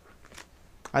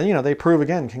 And they prove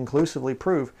again, conclusively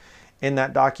prove in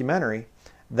that documentary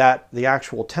that the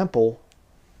actual temple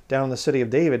down in the city of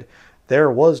David, there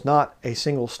was not a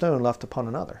single stone left upon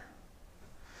another.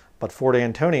 But Fort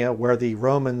Antonia, where the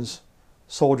Romans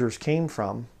soldiers came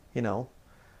from,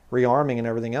 rearming and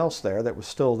everything else there that was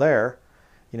still there,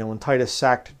 when Titus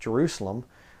sacked Jerusalem,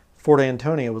 Fort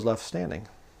Antonia was left standing.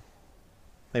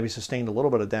 Maybe sustained a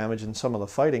little bit of damage in some of the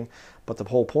fighting, but the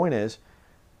whole point is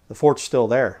the fort's still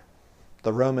there.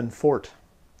 The Roman fort.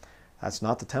 That's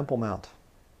not the Temple Mount.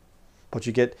 But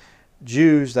you get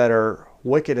Jews that are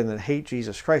wicked and that hate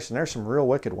Jesus Christ, and there's some real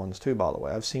wicked ones too, by the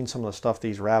way. I've seen some of the stuff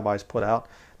these rabbis put out.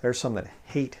 There's some that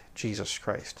hate Jesus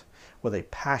Christ with a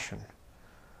passion.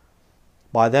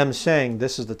 By them saying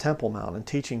this is the Temple Mount and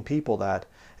teaching people that,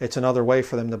 it's another way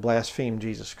for them to blaspheme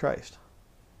Jesus Christ.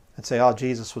 And say, oh,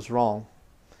 Jesus was wrong.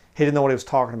 He didn't know what he was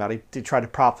talking about. He tried to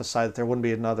prophesy that there wouldn't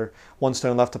be another one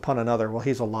stone left upon another. Well,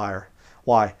 he's a liar.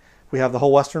 Why? We have the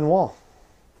whole Western Wall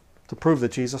to prove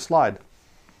that Jesus lied.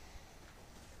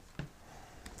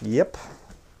 Yep.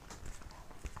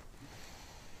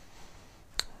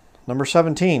 Number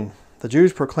 17. The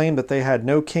Jews proclaimed that they had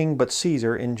no king but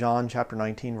Caesar in John chapter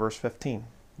 19, verse 15.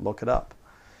 Look it up.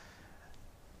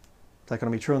 Is that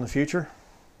going to be true in the future?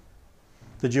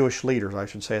 The Jewish leaders, I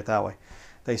should say it that way.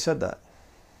 They said that.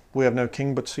 We have no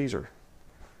king but Caesar.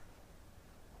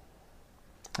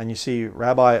 And you see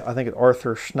Rabbi, I think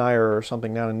Arthur Schneier or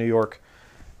something down in New York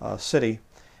City,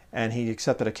 and he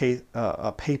accepted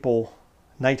a papal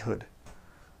knighthood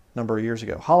a number of years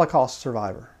ago. Holocaust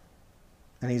survivor.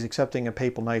 And he's accepting a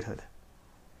papal knighthood.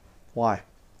 Why?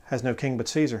 Has no king but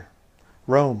Caesar.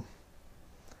 Rome.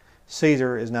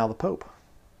 Caesar is now the Pope.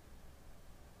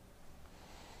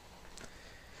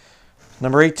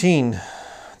 Number 18.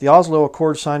 The Oslo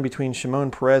Accord signed between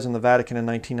Shimon Peres and the Vatican in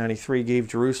 1993 gave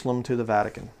Jerusalem to the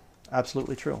Vatican.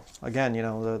 Absolutely true. Again,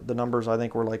 the numbers I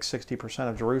think were like 60%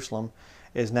 of Jerusalem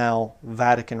is now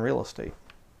Vatican real estate.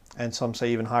 And some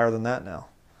say even higher than that now.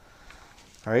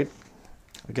 All right.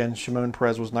 Again, Shimon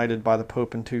Peres was knighted by the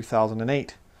Pope in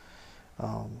 2008.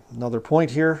 Another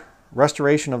point here.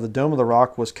 Restoration of the Dome of the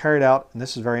Rock was carried out, and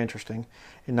this is very interesting,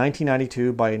 in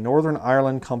 1992 by a Northern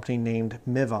Ireland company named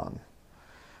Mivan.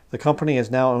 The company is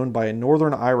now owned by a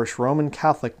Northern Irish Roman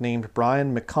Catholic named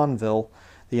Brian McConville,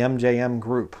 the MJM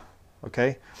Group.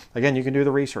 Okay, again, you can do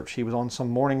the research. He was on some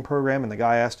morning program, and the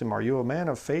guy asked him, "Are you a man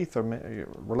of faith or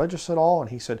religious at all?"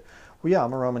 And he said, "Well, yeah,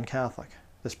 I'm a Roman Catholic."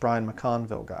 This Brian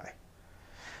McConville guy.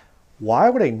 Why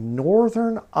would a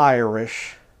Northern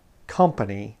Irish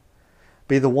company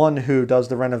be the one who does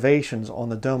the renovations on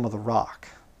the Dome of the Rock?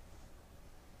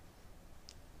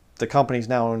 The company's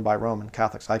now owned by Roman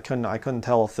Catholics. I couldn't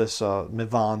tell if this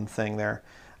Mivan thing there,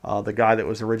 the guy that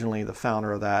was originally the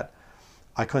founder of that,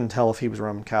 I couldn't tell if he was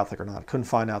Roman Catholic or not. Couldn't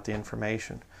find out the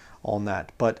information on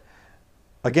that. But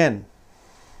again,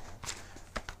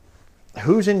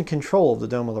 who's in control of the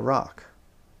Dome of the Rock?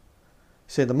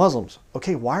 You say the Muslims.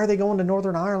 Okay, why are they going to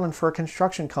Northern Ireland for a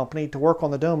construction company to work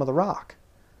on the Dome of the Rock?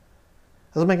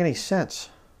 Doesn't make any sense.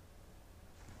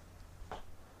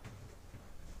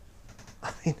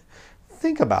 I mean,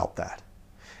 think about that.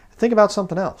 Think about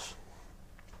something else.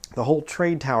 The whole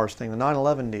trade towers thing, the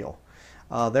 9/11 deal.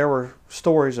 There were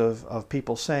stories of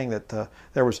people saying that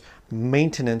there was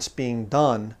maintenance being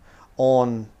done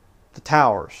on the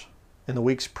towers in the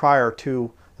weeks prior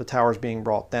to the towers being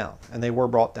brought down. And they were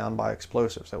brought down by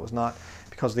explosives. It was not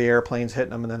because the airplanes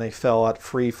hitting them and then they fell at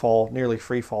free fall, nearly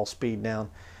free fall speed down.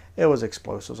 It was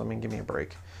explosives. I mean, give me a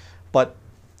break. But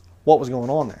what was going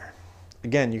on there?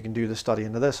 Again, you can do the study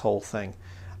into this whole thing.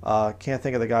 Can't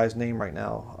think of the guy's name right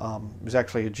now. He was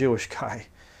actually a Jewish guy.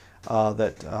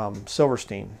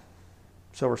 Silverstein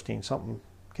something,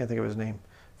 can't think of his name,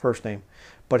 first name,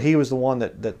 but he was the one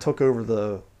that took over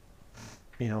the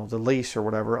lease or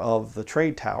whatever of the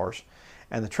trade towers,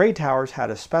 and the trade towers had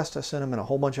asbestos in them and a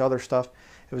whole bunch of other stuff.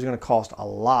 It was going to cost a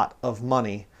lot of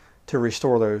money to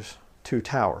restore those two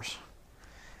towers,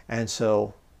 and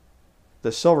so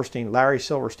the Silverstein, Larry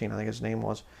Silverstein, I think his name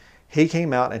was, he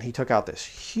came out and he took out this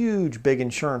huge big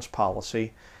insurance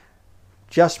policy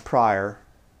just prior,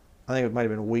 I think it might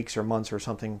have been weeks or months or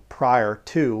something prior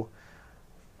to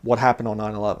what happened on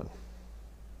 9/11.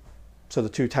 So the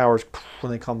two towers,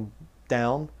 when they come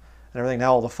down and everything,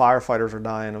 now all the firefighters are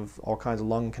dying of all kinds of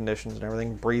lung conditions and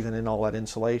everything, breathing in all that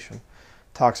insulation,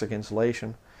 toxic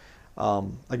insulation.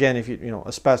 Again, if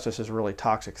asbestos is a really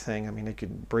toxic thing. I mean, you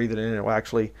could breathe it in, it will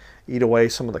actually eat away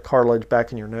some of the cartilage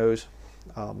back in your nose.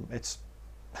 It's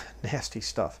nasty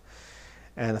stuff.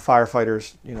 And the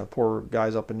firefighters, poor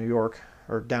guys up in New York,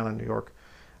 or down in New York,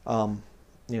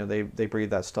 they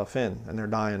breathe that stuff in, and they're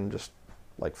dying just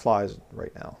like flies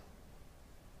right now.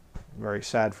 Very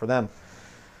sad for them.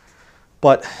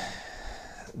 But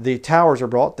the towers are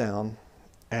brought down,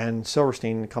 and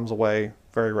Silverstein comes away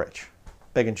very rich.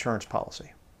 Big insurance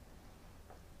policy.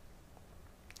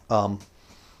 What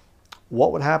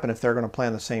would happen if they're going to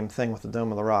plan the same thing with the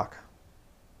Dome of the Rock?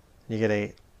 You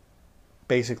get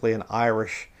basically an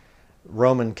Irish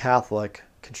Roman Catholic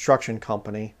construction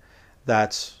company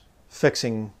that's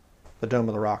fixing the Dome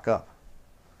of the Rock up.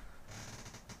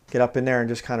 Get up in there and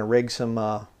just kind of rig some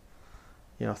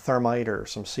thermite or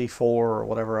some C4 or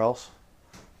whatever else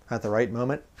at the right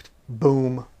moment.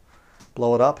 Boom,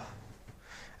 blow it up,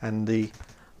 and the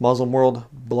Muslim world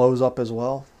blows up as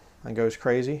well and goes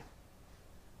crazy.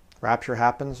 Rapture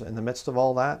happens in the midst of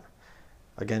all that.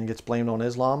 Again, gets blamed on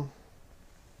Islam.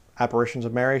 Apparitions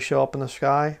of Mary show up in the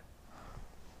sky.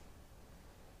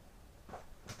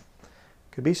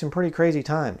 Could be some pretty crazy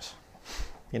times,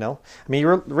 I mean,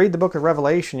 you read the book of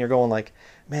Revelation, you're going like,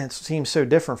 man, it seems so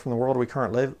different from the world we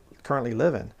currently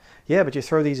live in. Yeah, but you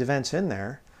throw these events in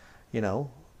there,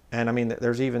 and I mean,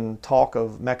 there's even talk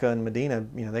of Mecca and Medina,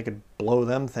 they could blow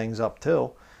them things up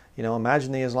too.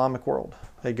 Imagine the Islamic world.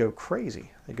 They'd go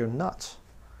crazy. They'd go nuts,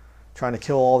 trying to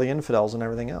kill all the infidels and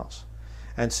everything else.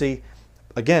 And see,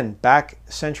 again, back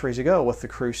centuries ago with the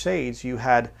Crusades, you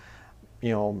had,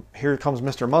 here comes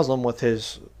Mr. Muslim with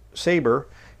his saber.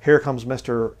 Here comes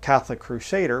Mr. Catholic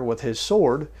Crusader with his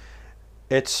sword.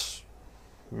 It's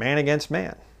man against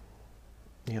man.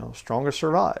 Strongest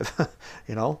survive,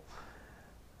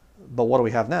 But what do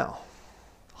we have now?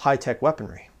 High-tech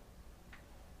weaponry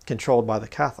controlled by the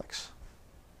Catholics.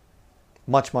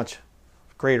 Much, much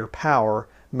greater power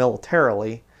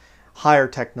militarily, higher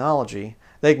technology.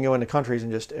 They can go into countries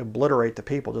and just obliterate the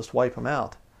people, just wipe them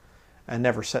out, and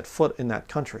never set foot in that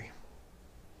country.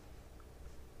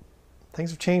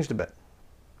 Things have changed a bit.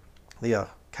 The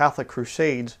Catholic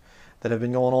Crusades that have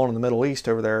been going on in the Middle East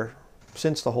over there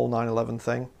since the whole 9/11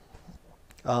 thing,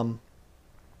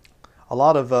 a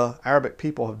lot of Arabic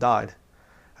people have died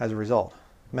as a result.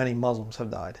 Many Muslims have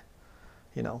died.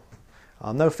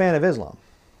 I'm no fan of Islam.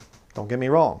 Don't get me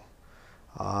wrong.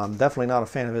 I'm definitely not a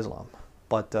fan of Islam.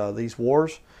 But these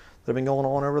wars that have been going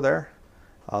on over there,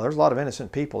 there's a lot of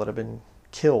innocent people that have been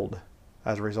killed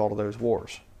as a result of those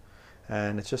wars.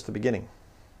 And it's just the beginning.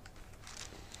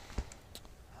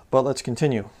 But let's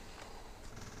continue.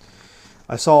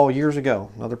 I saw years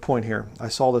ago, another point here, I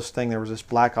saw this thing, there was this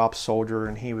black ops soldier,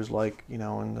 and he was like, you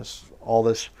know, in this, all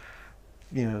this,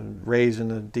 you know, raised in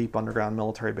the deep underground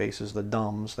military bases, the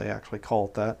DUMBs, they actually call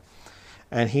it that.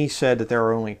 And he said that there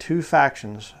are only two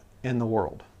factions in the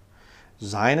world: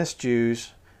 Zionist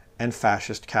Jews and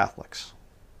fascist Catholics.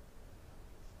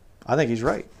 I think he's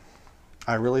right.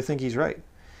 I really think he's right.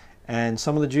 And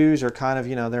some of the Jews are kind of,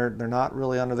 you know, they're not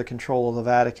really under the control of the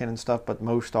Vatican and stuff, but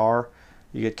most are.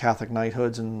 You get Catholic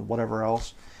knighthoods and whatever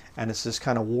else, and it's this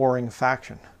kind of warring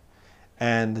faction.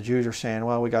 And the Jews are saying,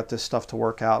 well, we got this stuff to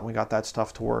work out, and we got that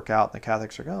stuff to work out. And the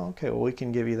Catholics are going, oh, okay, well, we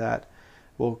can give you that.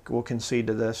 We'll concede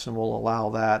to this, and we'll allow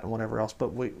that, and whatever else, but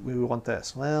we want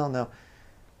this. Well, no.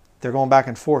 They're going back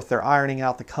and forth. They're ironing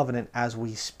out the covenant as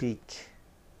we speak.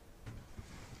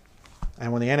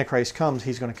 And when the Antichrist comes,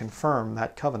 he's going to confirm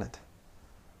that covenant.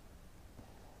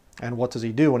 And what does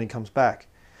he do when he comes back?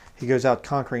 He goes out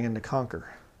conquering and to conquer.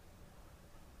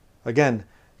 Again,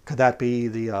 could that be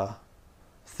the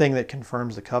thing that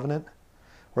confirms the covenant?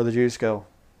 Where the Jews go,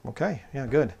 okay, yeah,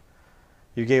 good.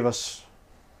 You gave us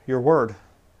your word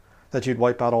that you'd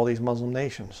wipe out all these Muslim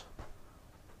nations.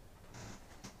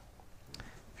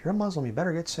 If you're a Muslim, you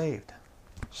better get saved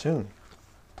soon,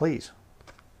 please.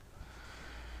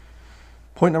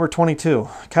 Point number 22.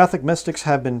 Catholic mystics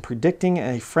have been predicting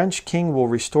a French king will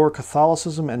restore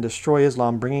Catholicism and destroy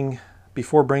Islam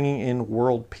before bringing in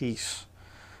world peace.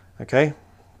 Okay?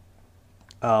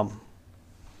 Let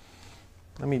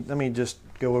me just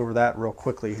go over that real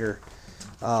quickly here.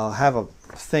 I have a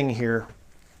thing here.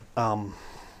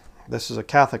 This is a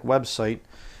Catholic website,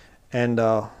 and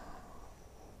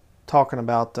talking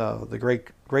about the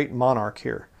great monarch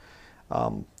here.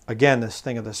 Again, this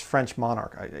thing of this French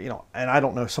monarch, and I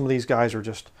don't know, some of these guys are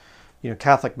just,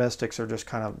 Catholic mystics are just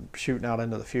kind of shooting out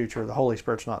into the future. The Holy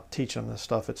Spirit's not teaching them this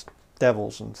stuff. It's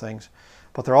devils and things.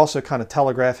 But they're also kind of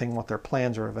telegraphing what their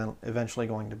plans are eventually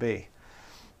going to be.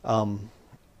 Again,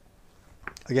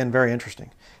 very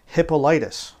interesting.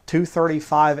 Hippolytus,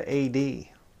 235 AD,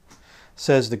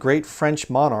 says the great French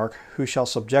monarch who shall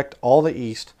subject all the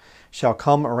East shall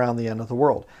come around the end of the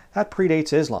world. That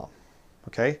predates Islam.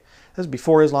 Okay? This is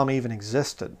before Islam even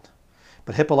existed.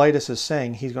 But Hippolytus is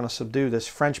saying he's going to subdue this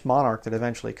French monarch that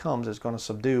eventually comes, is going to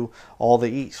subdue all the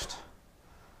East.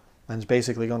 And is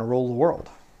basically going to rule the world.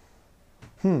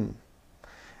 And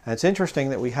it's interesting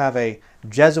that we have a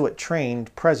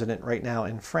Jesuit-trained president right now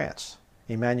in France,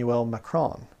 Emmanuel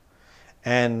Macron.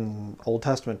 And Old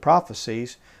Testament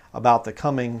prophecies about the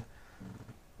coming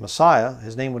Messiah,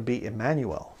 his name would be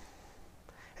Emmanuel.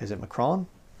 Is it Macron?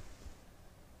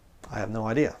 I have no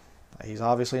idea. He's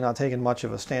obviously not taking much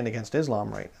of a stand against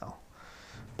Islam right now.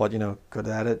 But, could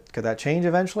that change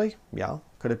eventually? Yeah.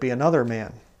 Could it be another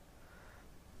man?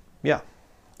 Yeah.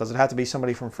 Does it have to be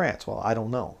somebody from France? Well, I don't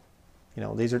know.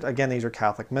 These are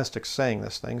Catholic mystics saying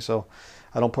this thing, so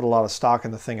I don't put a lot of stock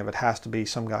in the thing if it has to be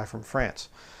some guy from France.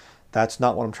 That's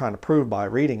not what I'm trying to prove by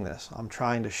reading this. I'm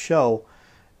trying to show,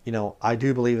 I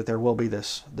do believe that there will be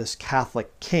this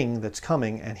Catholic king that's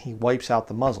coming, and he wipes out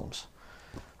the Muslims.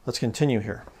 Let's continue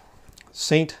here.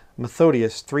 Saint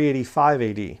Methodius, 385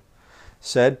 AD,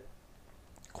 said,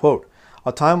 quote,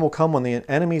 "A time will come when the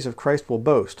enemies of Christ will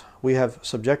boast, we have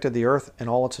subjected the earth and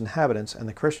all its inhabitants, and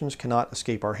the Christians cannot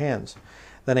escape our hands.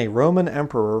 Then a Roman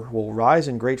emperor will rise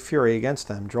in great fury against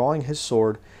them. Drawing his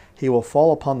sword, he will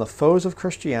fall upon the foes of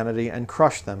Christianity and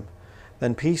crush them.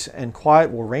 Then peace and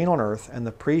quiet will reign on earth, and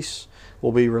the priests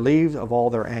will be relieved of all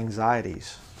their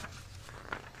anxieties."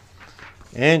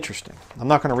 Interesting. I'm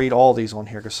not going to read all these on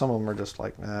here because some of them are just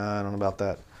like, nah, I don't know about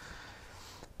that.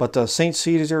 But St.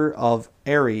 Caesar of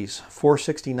Aries,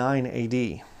 469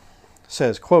 AD,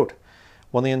 says, quote,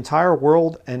 "When the entire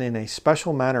world, and in a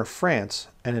special manner France,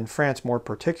 and in France more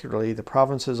particularly the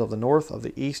provinces of the north, of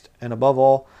the east, and above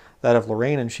all that of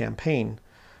Lorraine and Champagne,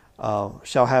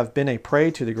 shall have been a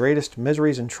prey to the greatest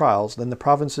miseries and trials, then the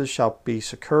provinces shall be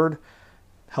succored,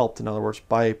 helped in other words,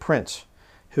 by a prince,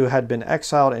 who had been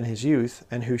exiled in his youth,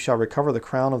 and who shall recover the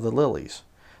crown of the lilies.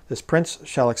 This prince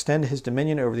shall extend his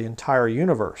dominion over the entire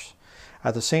universe.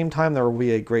 At the same time there will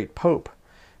be a great pope,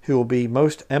 who will be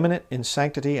most eminent in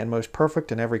sanctity and most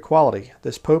perfect in every quality.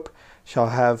 This pope shall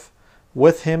have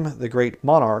with him the great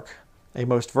monarch, a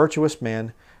most virtuous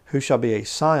man, who shall be a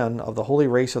scion of the holy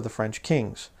race of the French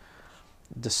kings."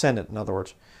 Descendant, in other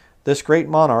words. "This great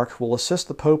monarch will assist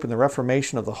the Pope in the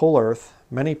reformation of the whole earth.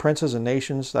 Many princes and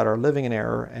nations that are living in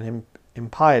error and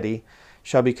impiety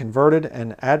shall be converted,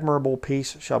 and admirable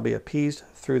peace shall be appeased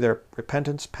through their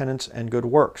repentance, penance, and good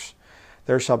works.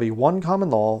 There shall be one common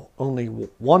law,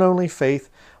 only faith,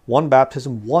 one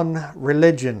baptism, one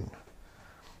religion."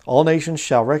 All nations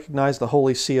shall recognize the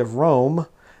Holy See of Rome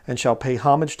and shall pay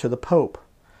homage to the Pope.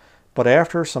 But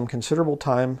after some considerable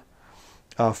time,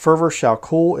 fervor shall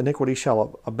cool, iniquity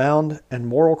shall abound, and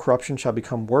moral corruption shall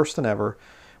become worse than ever,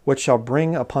 which shall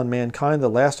bring upon mankind the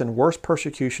last and worst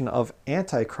persecution of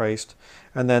Antichrist,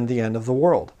 and then the end of the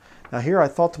world. Now here I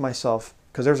thought to myself,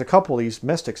 because there's a couple of these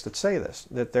mystics that say this,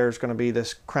 that there's going to be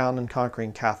this crowned and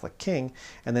conquering Catholic king,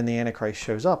 and then the Antichrist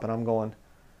shows up, and I'm going,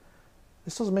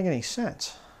 this doesn't make any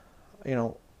sense, you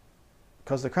know,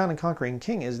 because the crowned and conquering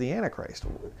king is the Antichrist.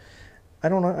 I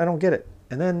don't get it.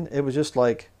 And then it was just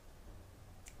like,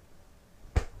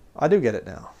 I do get it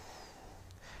now.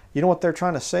 You know what they're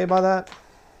trying to say by that?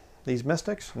 These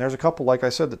mystics. And there's a couple, like I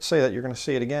said, that say that. You're going to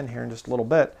see it again here in just a little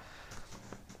bit.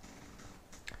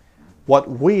 What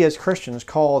we as Christians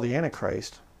call the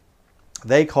Antichrist,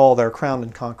 they call their crowned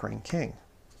and conquering king.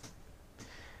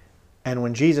 And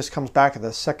when Jesus comes back at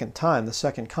the second time, the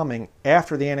second coming,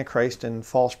 after the Antichrist and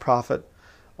false prophet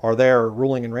are there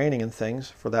ruling and reigning and things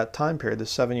for that time period, the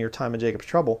 7-year time of Jacob's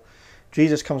trouble,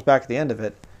 Jesus comes back at the end of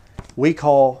it. We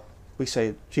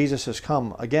say Jesus has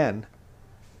come again.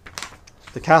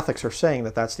 The Catholics are saying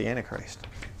that that's the Antichrist.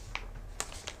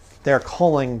 They're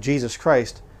calling Jesus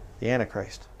Christ the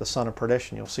Antichrist, the son of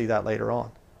perdition. You'll see that later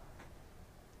on.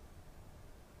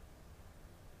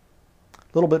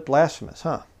 A little bit blasphemous,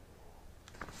 huh?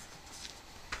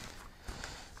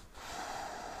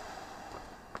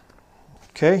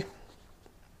 Okay.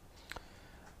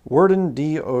 Worden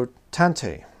de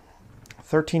Otante,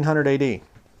 1300 AD.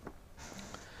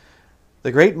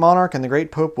 The great monarch and the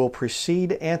great pope will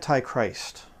precede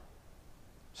Antichrist.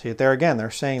 See it there again. They're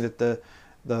saying that the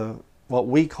what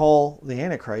we call the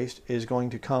Antichrist is going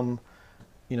to come,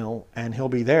 you know, and he'll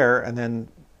be there, and then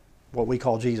what we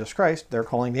call Jesus Christ, they're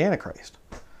calling the Antichrist.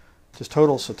 Just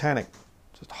total satanic,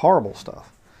 just horrible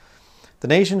stuff. The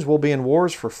nations will be in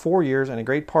wars for 4 years, and a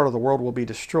great part of the world will be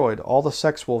destroyed. All the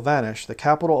sects will vanish. The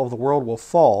capital of the world will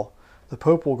fall. The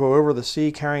Pope will go over the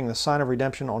sea carrying the sign of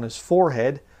redemption on his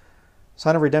forehead.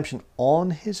 Sign of redemption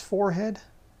on his forehead?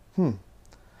 You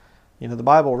know, the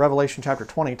Bible, Revelation chapter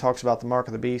 20, talks about the mark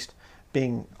of the beast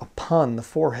being upon the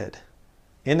forehead.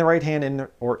 In the right hand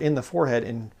or in the forehead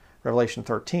in Revelation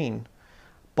 13.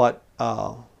 But,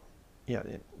 yeah,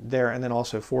 there, and then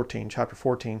also 14, chapter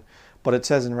 14. But it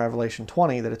says in Revelation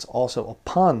 20 that it's also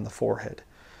upon the forehead.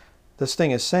 This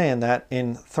thing is saying that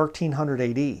in 1300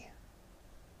 AD,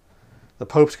 the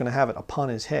Pope's going to have it upon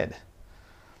his head.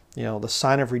 You know, the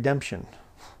sign of redemption.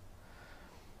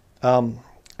 And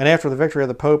after the victory of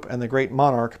the Pope and the great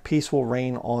monarch, peace will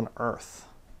reign on earth.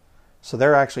 So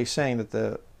they're actually saying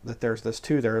that there's this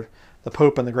too there, the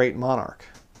Pope and the great monarch.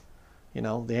 You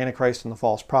know, the Antichrist and the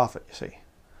false prophet, you see.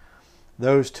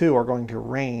 Those two are going to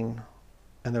reign,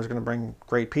 and there's going to bring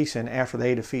great peace in after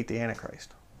they defeat the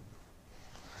Antichrist.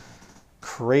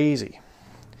 Crazy.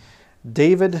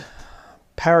 David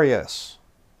Pareus,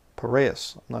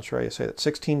 I'm not sure how you say that,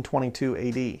 1622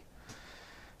 AD,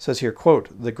 says here, quote,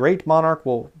 the great monarch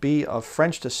will be of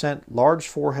French descent, large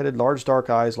foreheaded, large dark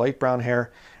eyes, light brown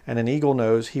hair, and an eagle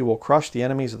nose. He will crush the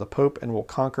enemies of the Pope and will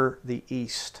conquer the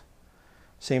East.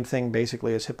 Same thing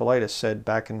basically as Hippolytus said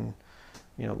back in,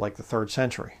 you know, like the 3rd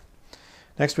century.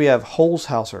 Next we have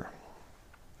Holshouser,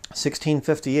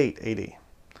 1658 AD.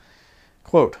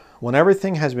 Quote, when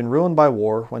everything has been ruined by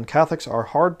war, when Catholics are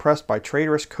hard pressed by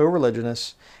traitorous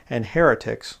co-religionists and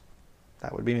heretics,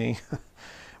 that would be me,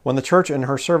 when the church and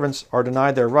her servants are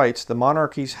denied their rights, the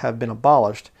monarchies have been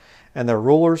abolished, and their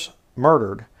rulers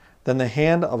murdered, then the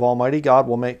hand of Almighty God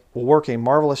will work a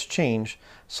marvelous change,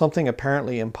 something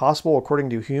apparently impossible according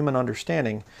to human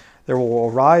understanding. There will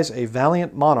arise a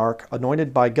valiant monarch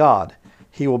anointed by God.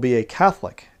 He will be a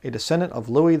Catholic, a descendant of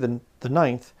Louis the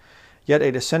Ninth, yet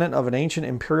a descendant of an ancient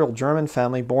imperial German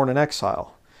family born in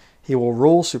exile. He will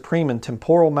rule supreme in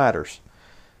temporal matters.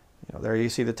 You know, there you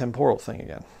see the temporal thing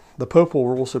again. The Pope will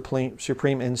rule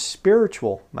supreme in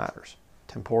spiritual matters.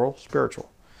 Temporal, spiritual.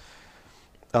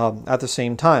 At the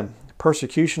same time,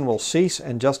 persecution will cease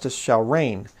and justice shall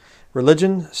reign.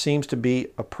 Religion seems to be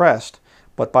oppressed,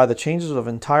 but by the changes of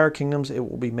entire kingdoms it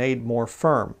will be made more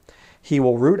firm. He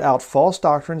will root out false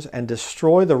doctrines and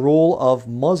destroy the rule of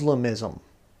Muslimism.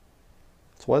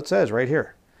 That's what it says right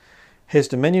here. His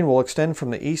dominion will extend from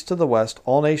the east to the west.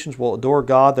 All nations will adore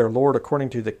God their Lord according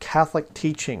to the Catholic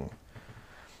teaching.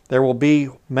 There will be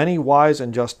many wise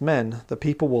and just men. The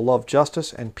people will love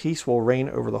justice, and peace will reign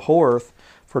over the whole earth.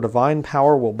 For divine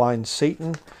power will bind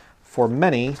Satan for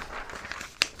many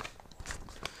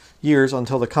years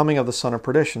until the coming of the son of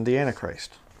perdition, the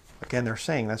Antichrist. Again, they're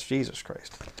saying that's Jesus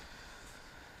Christ.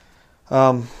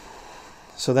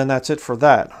 So then that's it for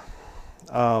that.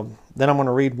 Then I'm going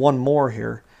to read one more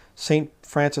here. St.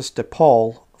 Francis de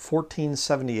Paul,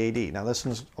 1470 AD. Now this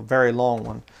one's a very long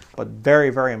one, but very,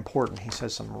 very important. He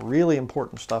says some really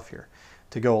important stuff here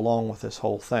to go along with this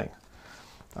whole thing.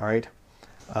 All right.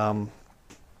 It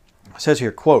says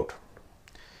here, quote,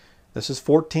 this is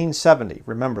 1470.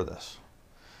 Remember this.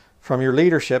 From your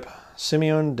leadership,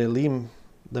 Simeon de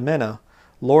Mena,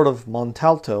 Lord of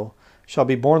Montalto, shall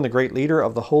be born the great leader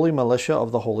of the holy militia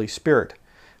of the Holy Spirit,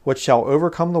 which shall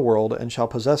overcome the world and shall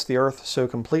possess the earth so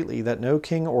completely that no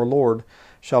king or lord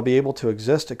shall be able to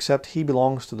exist except he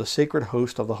belongs to the sacred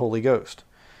host of the Holy Ghost.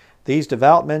 These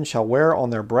devout men shall wear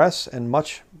on their breasts and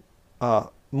much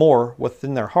more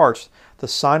within their hearts the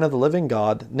sign of the living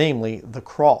God, namely the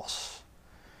cross.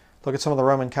 Look at some of the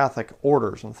Roman Catholic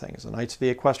orders and things. The Knights of the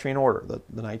Equestrian Order,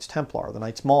 the Knights Templar, the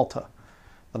Knights Malta,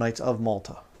 the Knights of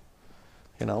Malta.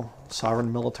 You know,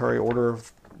 Sovereign Military Order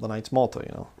of the Knights Malta,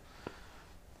 you know.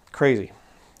 Crazy.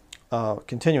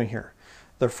 Continuing here.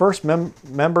 The first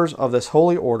members of this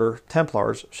holy order,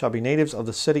 Templars, shall be natives of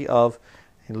the city of,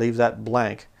 he leaves that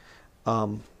blank,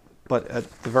 but at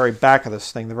the very back of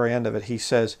this thing, the very end of it, he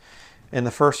says, in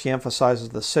the first he emphasizes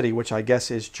the city, which I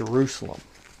guess is Jerusalem.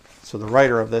 So the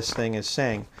writer of this thing is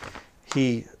saying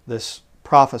this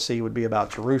prophecy would be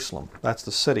about Jerusalem. That's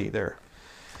the city there.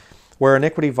 Where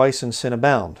iniquity, vice, and sin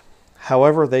abound.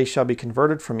 However, they shall be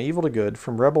converted from evil to good,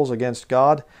 from rebels against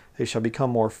God. They shall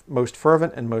become most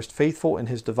fervent and most faithful in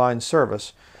his divine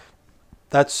service.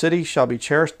 That city shall be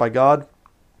cherished by God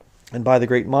and by the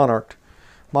great monarch,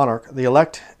 the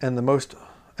elect and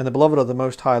the beloved of the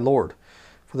Most High Lord.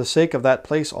 For the sake of that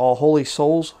place, all holy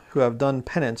souls who have done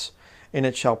penance in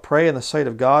it shall pray in the sight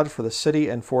of God for the city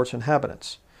and for its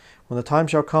inhabitants. When the time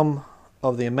shall come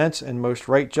of the immense and most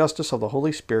right justice of the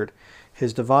Holy Spirit,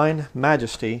 his divine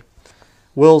majesty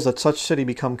wills that such city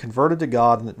become converted to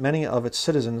God, and that many of its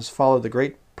citizens follow the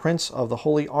great prince of the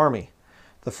holy army.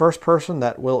 The first person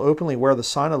that will openly wear the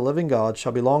sign of the living God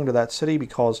shall belong to that city,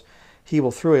 because he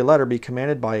will through a letter be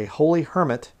commanded by a holy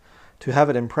hermit to have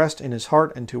it impressed in his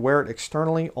heart and to wear it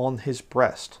externally on his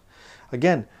breast.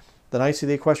 Again, the Knights of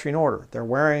the Equestrian Order, they're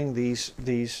wearing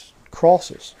these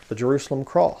crosses, the Jerusalem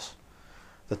cross.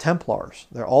 The Templars,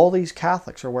 all these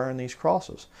Catholics are wearing these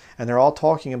crosses, and they're all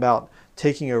talking about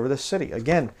taking over the city.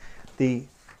 Again, the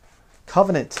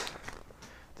covenant,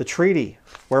 the treaty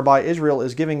whereby Israel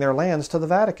is giving their lands to the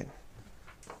Vatican.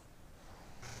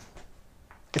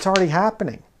 It's already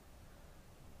happening.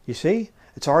 You see?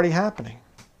 It's already happening.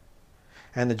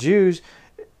 And the Jews,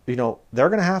 you know, they're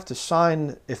going to have to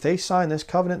sign, if they sign this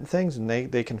covenant and things, and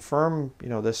they confirm, you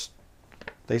know, this,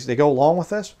 they go along with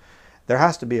this, there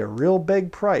has to be a real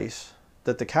big price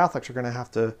that the Catholics are going to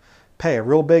have to pay, a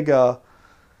real big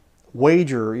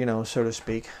wager, you know, so to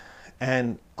speak.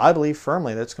 And I believe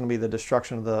firmly that's going to be the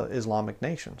destruction of the Islamic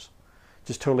nations,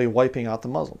 just totally wiping out the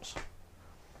Muslims.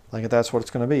 I think that's what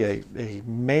it's going to be, a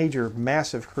major,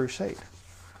 massive crusade.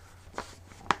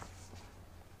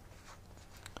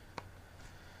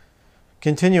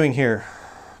 Continuing here,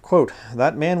 quote,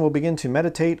 that man will begin to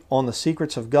meditate on the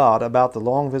secrets of God, about the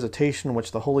long visitation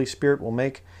which the Holy Spirit will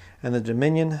make, and the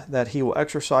dominion that he will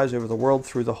exercise over the world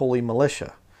through the holy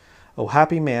militia. O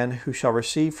happy man, who shall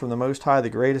receive from the Most High the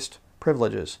greatest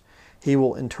privileges. He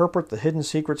will interpret the hidden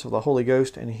secrets of the Holy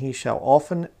Ghost, and he shall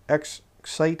often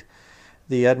excite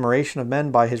the admiration of men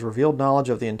by his revealed knowledge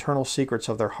of the internal secrets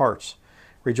of their hearts.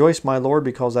 Rejoice, my Lord,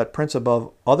 because that prince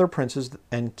above other princes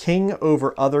and king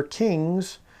over other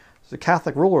kings, the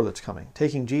Catholic ruler that's coming,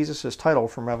 taking Jesus' title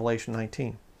from Revelation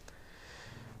 19,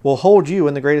 will hold you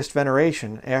in the greatest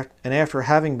veneration, and after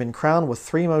having been crowned with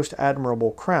 3 most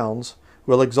admirable crowns,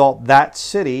 will exalt that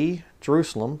city,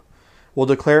 Jerusalem, will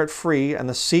declare it free and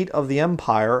the seat of the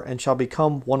empire, and shall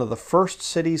become one of the first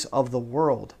cities of the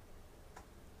world,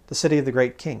 the city of the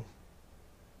great king.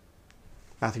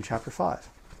 Matthew chapter 5.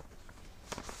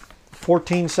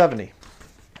 1470.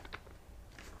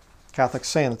 Catholics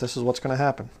saying that this is what's going to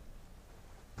happen.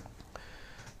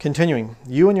 Continuing,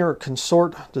 you and your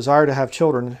consort desire to have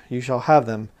children, you shall have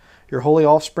them. Your holy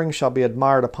offspring shall be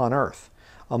admired upon earth.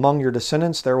 Among your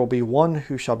descendants there will be one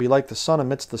who shall be like the sun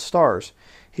amidst the stars.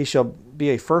 He shall be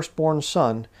a firstborn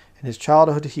son. In his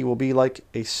childhood he will be like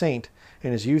a saint,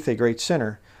 in his youth a great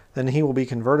sinner. Then he will be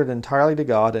converted entirely to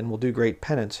God, and will do great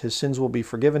penance. His sins will be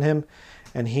forgiven him,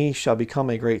 and he shall become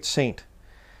a great saint.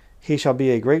 He shall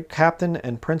be a great captain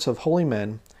and prince of holy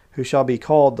men, who shall be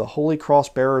called the holy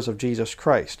cross-bearers of Jesus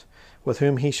Christ, with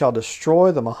whom he shall destroy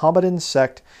the Mohammedan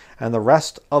sect and the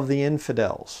rest of the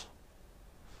infidels.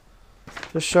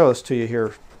 Just show this to you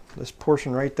here, this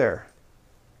portion right there.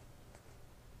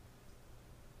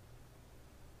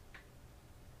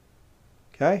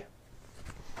 Okay?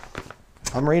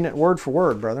 I'm reading it word for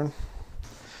word, brethren.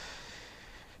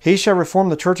 He shall reform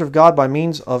the church of God by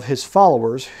means of his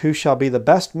followers, who shall be the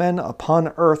best men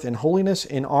upon earth in holiness,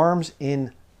 in arms,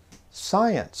 in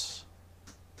science.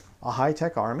 A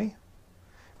high-tech army?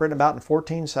 Written about in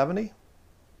 1470?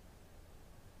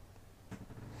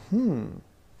 And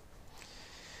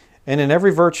in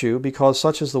every virtue, because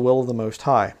such is the will of the Most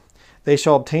High. They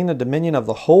shall obtain the dominion of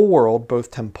the whole world,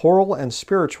 both temporal and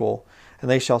spiritual, and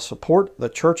they shall support the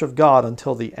church of God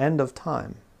until the end of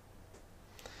time.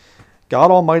 God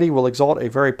Almighty will exalt a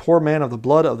very poor man of the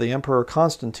blood of the Emperor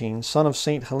Constantine, son of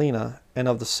Saint Helena, and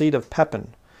of the seed of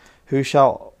Patten, who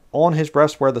shall on his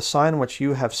breast wear the sign which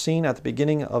you have seen at the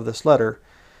beginning of this letter.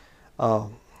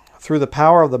 Through the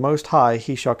power of the Most High,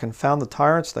 he shall confound the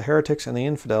tyrants, the heretics, and the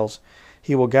infidels.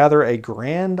 He will gather a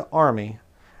grand army,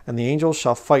 and the angels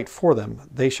shall fight for them.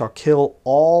 They shall kill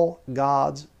all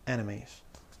God's enemies.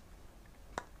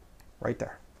 Right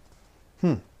there.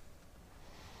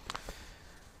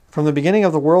 From the beginning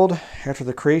of the world, after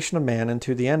the creation of man, and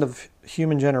to the end of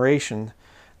human generation,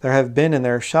 there have been and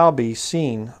there shall be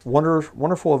seen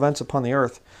wonderful events upon the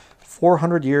earth.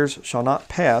 400 years shall not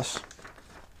pass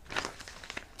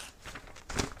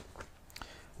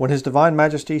when his divine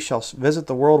majesty shall visit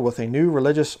the world with a new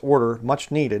religious order much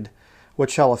needed,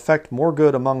 which shall effect more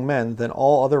good among men than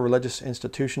all other religious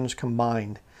institutions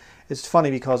combined. It's funny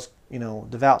because,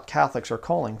 devout Catholics are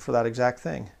calling for that exact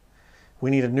thing. We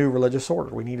need a new religious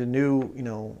order. We need a new,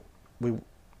 we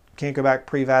can't go back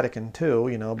pre-Vatican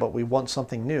II, but we want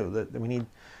something new. That we need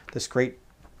this great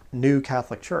new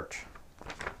Catholic Church.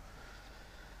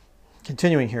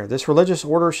 Continuing here, this religious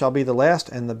order shall be the last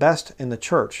and the best in the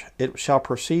church. It shall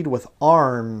proceed with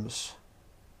arms.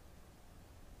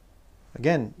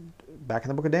 Again, back in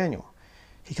the book of Daniel.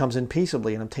 He comes in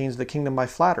peaceably and obtains the kingdom by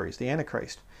flatteries, the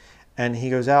Antichrist. And he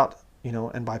goes out,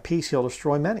 and by peace he'll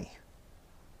destroy many.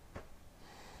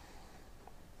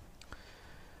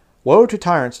 Woe to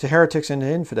tyrants, to heretics, and to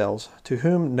infidels, to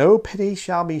whom no pity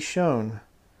shall be shown,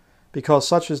 because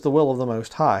such is the will of the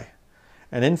Most High.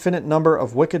 An infinite number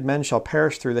of wicked men shall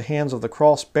perish through the hands of the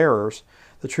cross-bearers,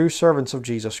 the true servants of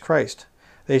Jesus Christ.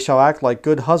 They shall act like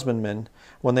good husbandmen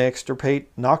when they extirpate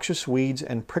noxious weeds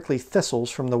and prickly thistles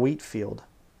from the wheat field.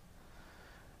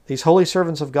 These holy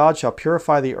servants of God shall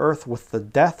purify the earth with the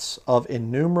deaths of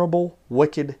innumerable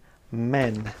wicked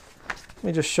men. Let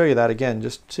me just show you that again,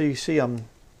 just so you see I'm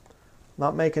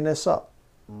not making this up.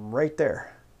 Right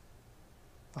there.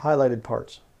 The highlighted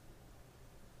parts.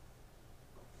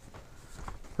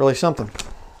 Really something.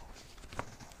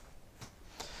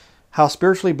 How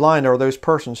spiritually blind are those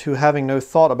persons who, having no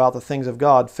thought about the things of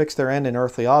God, fix their end in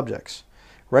earthly objects.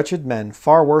 Wretched men,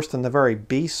 far worse than the very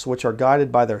beasts which are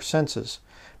guided by their senses,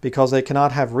 because they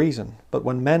cannot have reason. But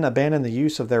when men abandon the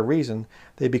use of their reason,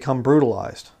 they become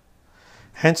brutalized.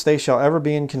 Hence they shall ever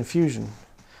be in confusion.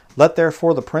 Let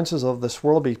therefore the princes of this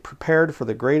world be prepared for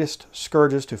the greatest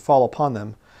scourges to fall upon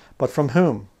them. But from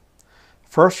whom?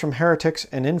 First from heretics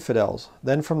and infidels,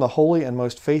 then from the holy and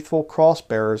most faithful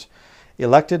cross-bearers,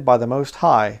 elected by the Most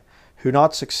High, who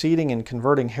not succeeding in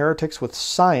converting heretics with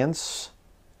science,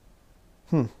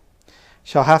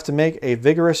 shall have to make a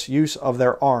vigorous use of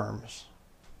their arms.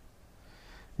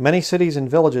 Many cities and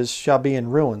villages shall be in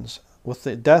ruins, with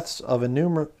the deaths of an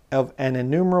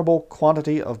innumerable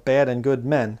quantity of bad and good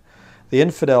men. The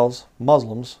infidels,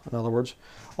 Muslims, in other words,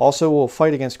 also will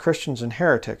fight against Christians and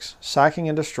heretics, sacking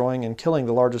and destroying and killing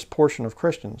the largest portion of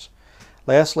Christians.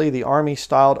 Lastly, the army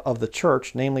styled of the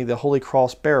church, namely the Holy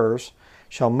Cross bearers,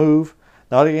 shall move,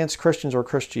 not against Christians or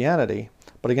Christianity,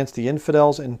 but against the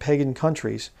infidels in pagan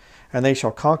countries, and they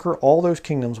shall conquer all those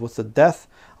kingdoms with the death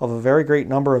of a very great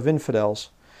number of infidels.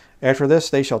 After this,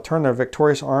 they shall turn their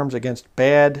victorious arms against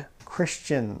bad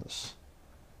Christians.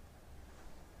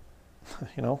 I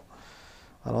don't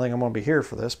think I'm going to be here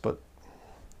for this, but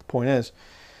the point is,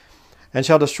 and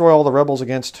shall destroy all the rebels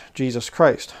against Jesus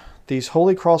Christ. These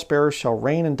holy cross-bearers shall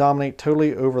reign and dominate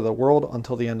totally over the world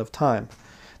until the end of time.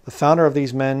 The founder of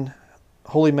these men,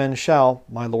 holy men, shall,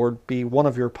 my Lord, be one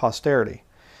of your posterity.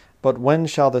 But when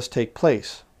shall this take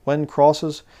place? When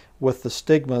crosses with the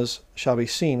stigmas shall be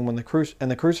seen, when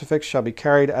the crucifix shall be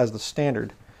carried as the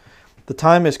standard. The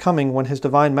time is coming when His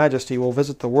Divine Majesty will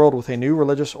visit the world with a new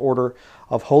religious order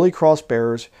of holy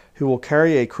cross-bearers who will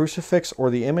carry a crucifix or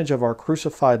the image of our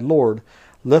crucified Lord,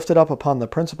 lifted up upon the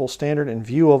principal standard in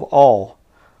view of all.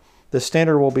 This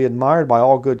standard will be admired by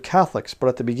all good Catholics, but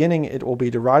at the beginning it will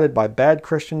be derided by bad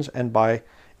Christians and by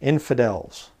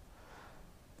infidels.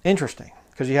 Interesting,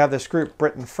 because you have this group,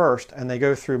 Britain First, and they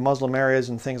go through Muslim areas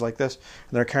and things like this,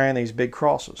 and they're carrying these big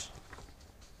crosses.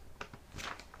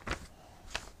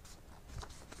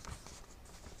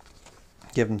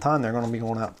 Give them time, they're going to be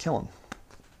going out killing.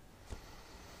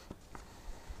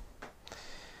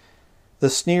 The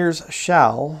sneers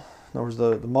shall, in other words,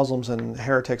 the Muslims and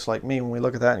heretics like me, when we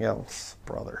look at that and go,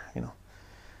 brother, you know.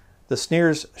 The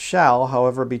sneers shall,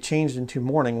 however, be changed into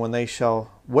mourning when they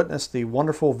shall witness the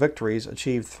wonderful victories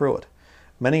achieved through it.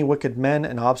 Many wicked men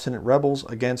and obstinate rebels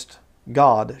against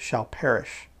God shall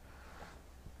perish.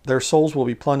 Their souls will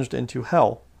be plunged into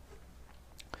hell.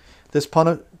 This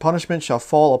punishment shall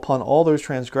fall upon all those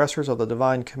transgressors of the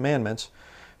divine commandments,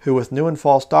 who with new and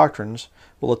false doctrines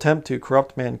will attempt to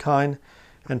corrupt mankind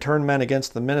and turn men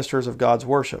against the ministers of God's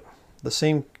worship. The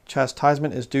same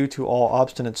chastisement is due to all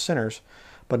obstinate sinners,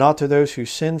 but not to those who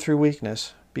sin through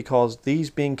weakness, because these,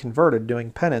 being converted,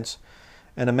 doing penance,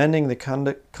 and amending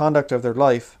the conduct of their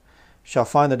life, shall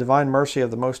find the divine mercy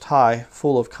of the Most High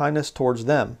full of kindness towards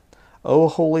them. O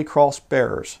holy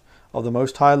cross-bearers of the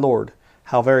Most High Lord,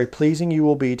 how very pleasing you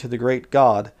will be to the great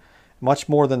God, much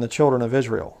more than the children of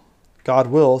Israel. God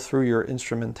will, through your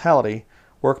instrumentality,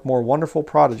 work more wonderful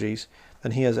prodigies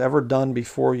than he has ever done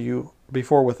before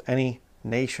with any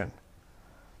nation.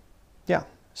 Yeah,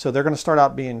 so they're going to start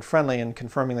out being friendly and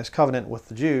confirming this covenant with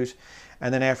the Jews,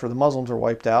 and then after the Muslims are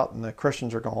wiped out and the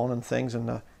Christians are gone and things, and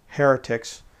the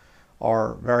heretics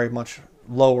are very much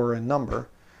lower in number,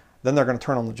 then they're going to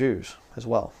turn on the Jews as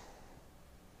well.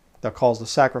 They'll cause the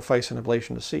sacrifice and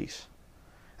oblation to cease.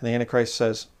 And the Antichrist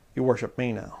says, you worship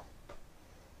me now.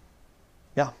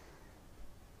 Yeah.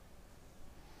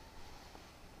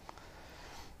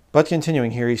 But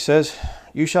continuing here, he says,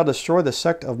 you shall destroy the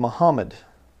sect of Muhammad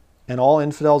and all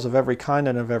infidels of every kind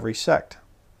and of every sect.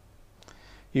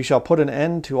 You shall put an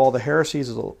end to all the heresies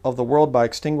of the world by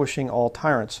extinguishing all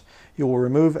tyrants. You will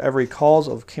remove every cause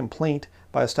of complaint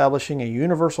by establishing a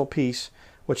universal peace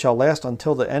which shall last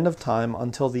until the end of time,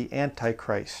 until the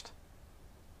Antichrist.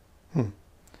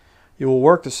 You will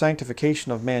work the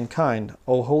sanctification of mankind,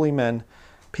 O holy men,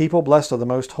 people blessed of the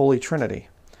most holy Trinity.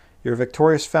 Your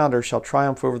victorious founder shall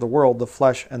triumph over the world, the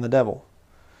flesh, and the devil.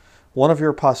 One of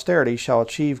your posterity shall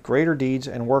achieve greater deeds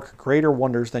and work greater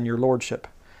wonders than your lordship.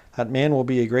 That man will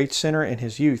be a great sinner in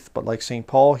his youth, but like St.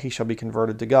 Paul, he shall be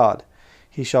converted to God.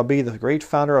 He shall be the great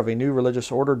founder of a new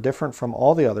religious order different from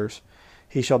all the others.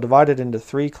 He shall divide it into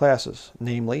 3 classes,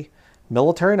 namely,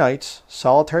 military knights,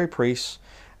 solitary priests,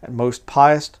 and most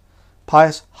pious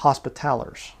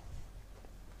hospitallers.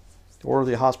 The Order of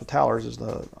the Hospitallers is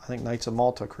I think Knights of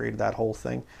Malta created that whole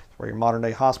thing. It's where your modern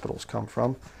day hospitals come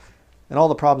from, and all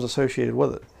the problems associated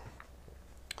with it.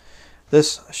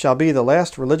 This shall be the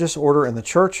last religious order in the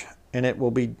church, and it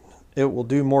will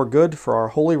do more good for our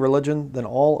holy religion than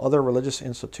all other religious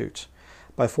institutes.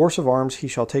 By force of arms he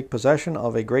shall take possession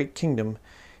of a great kingdom.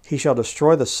 He shall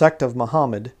destroy the sect of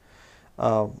Muhammad,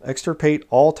 extirpate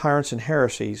all tyrants and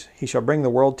heresies. He shall bring the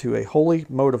world to a holy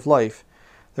mode of life.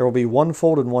 There will be one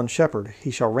fold and one shepherd. He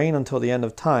shall reign until the end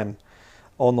of time.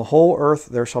 On the whole earth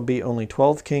there shall be only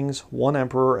 12 kings, 1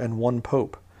 emperor, and 1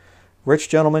 pope. Rich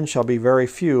gentlemen shall be very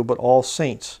few, but all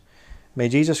saints. May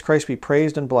Jesus Christ be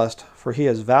praised and blessed, for he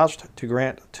has vouched to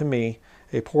grant to me,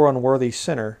 a poor unworthy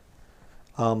sinner,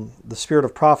 the spirit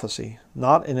of prophecy,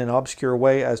 not in an obscure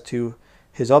way as to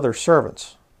his other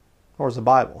servants, or as the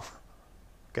Bible.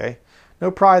 Okay?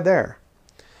 No pride there,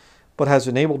 but has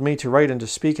enabled me to write and to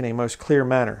speak in a most clear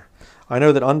manner. I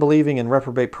know that unbelieving and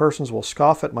reprobate persons will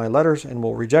scoff at my letters and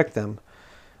will reject them,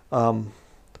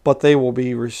 but they will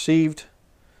be received.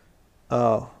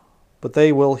 But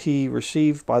they will be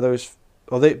received by those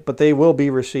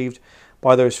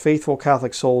faithful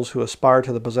Catholic souls who aspire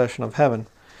to the possession of heaven.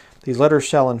 These letters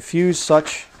shall infuse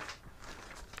such,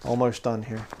 almost done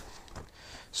here,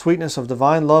 sweetness of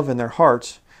divine love in their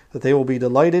hearts, that they will be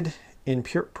delighted in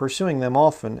pursuing them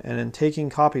often and in taking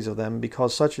copies of them,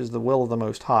 because such is the will of the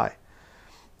Most High.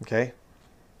 Okay?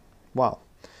 Wow.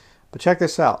 But check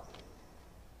this out.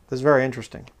 This is very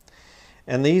interesting.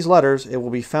 In these letters it will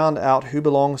be found out who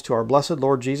belongs to our blessed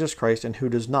Lord Jesus Christ and who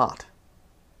does not.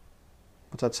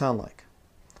 What's that sound like?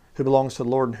 Who belongs to the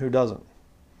Lord and who doesn't?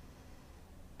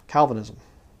 Calvinism.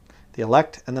 The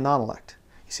elect and the non-elect.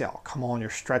 You say, oh, come on, you're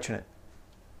stretching it.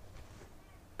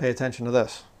 Pay attention to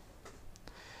this.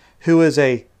 Who is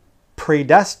a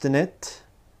predestinate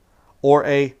or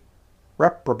a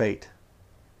reprobate?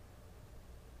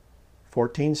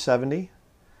 1470,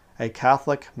 a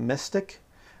Catholic mystic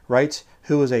writes,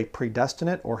 who is a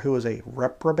predestinate or who is a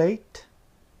reprobate?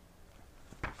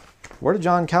 Where did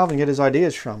John Calvin get his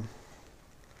ideas from?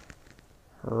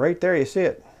 Right there, you see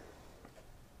it.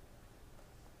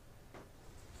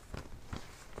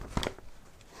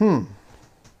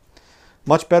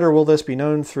 Much better will this be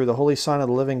known through the holy sign of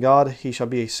the living God. He shall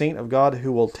be a saint of God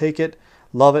who will take it,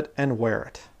 love it, and wear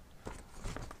it.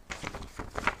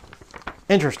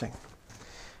 Interesting.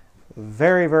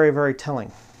 Very, very, very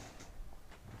telling.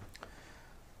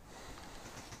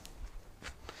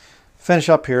 Finish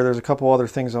up here. There's a couple other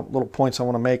things, little points I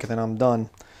want to make, and then I'm done.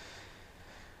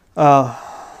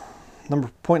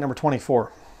 Point number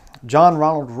 24. John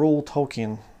Ronald Reuel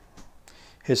Tolkien,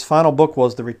 his final book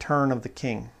was The Return of the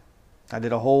King. I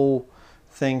did a whole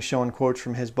thing showing quotes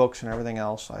from his books and everything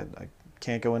else. I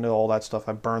can't go into all that stuff.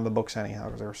 I burned the books anyhow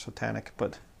because they were satanic.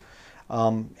 But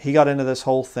he got into this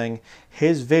whole thing.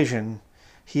 His vision,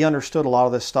 he understood a lot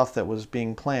of this stuff that was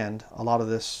being planned, a lot of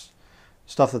this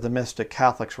stuff that the mystic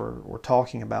Catholics were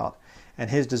talking about. And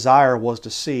his desire was to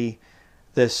see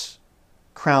this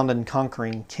crowned and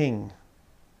conquering king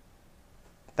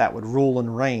that would rule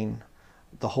and reign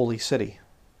the holy city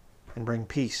and bring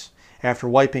peace. After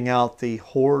wiping out the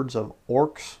hordes of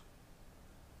orcs,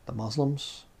 the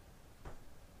Muslims,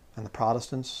 and the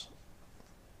Protestants.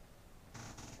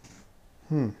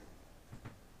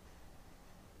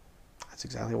 That's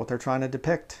exactly what they're trying to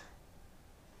depict.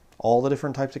 All the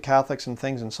different types of Catholics and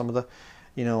things, and some of the,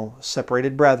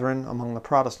 separated brethren among the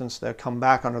Protestants that come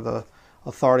back under the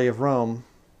authority of Rome,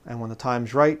 and when the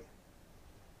time's right,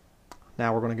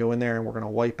 now we're going to go in there and we're going to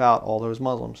wipe out all those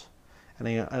Muslims and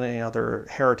any other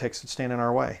heretics that stand in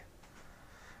our way.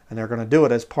 And they're going to do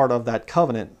it as part of that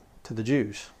covenant to the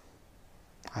Jews.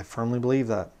 I firmly believe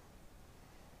that.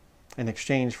 In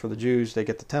exchange for the Jews, they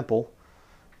get the temple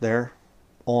there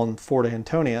on Fort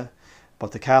Antonia,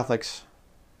 but the Catholics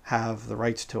have the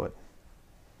rights to it.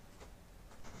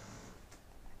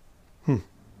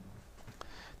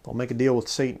 Don't make a deal with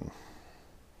Satan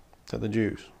to the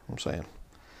Jews, I'm saying.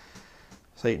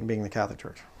 Satan being the Catholic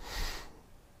Church.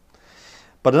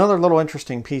 But another little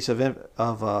interesting piece of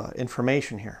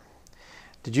information here.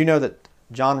 Did you know that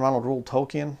John Ronald Reuel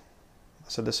Tolkien, I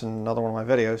said this in another one of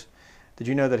my videos, did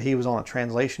you know that he was on a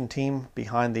translation team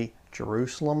behind the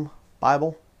Jerusalem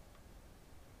Bible?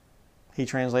 He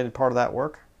translated part of that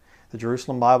work. The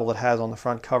Jerusalem Bible that has on the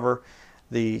front cover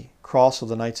the cross of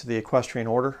the Knights of the Equestrian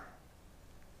Order.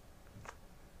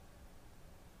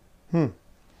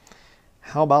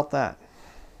 How about that?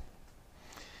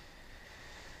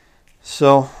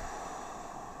 So,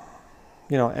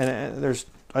 and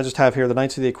I just have here, the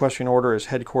Knights of the Equestrian Order is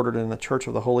headquartered in the Church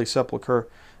of the Holy Sepulchre.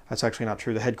 That's actually not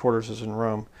true. The headquarters is in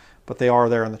Rome, but they are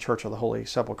there in the Church of the Holy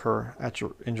Sepulchre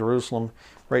in Jerusalem,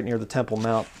 right near the Temple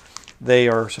Mount. They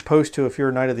are supposed to, if you're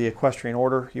a Knight of the Equestrian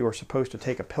Order, you are supposed to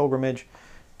take a pilgrimage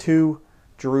to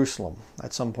Jerusalem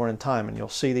at some point in time. And you'll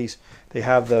see these, they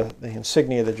have the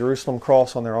insignia of the Jerusalem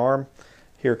cross on their arm,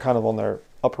 here kind of on their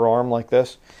upper arm like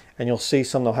this. And you'll see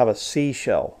some, they'll have a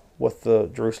seashell with the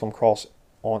Jerusalem cross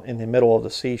in the middle of the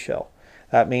seashell.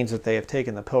 That means that they have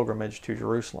taken the pilgrimage to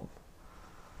Jerusalem.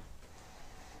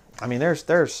 I mean,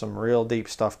 there's some real deep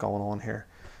stuff going on here.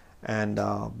 And,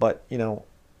 but,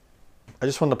 I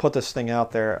just wanted to put this thing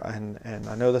out there, and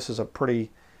I know this is a pretty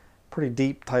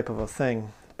deep type of a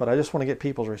thing, but I just want to get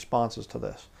people's responses to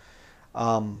this.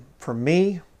 For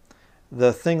me,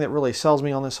 the thing that really sells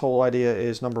me on this whole idea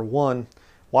is, number one,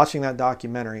 watching that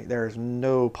documentary, there is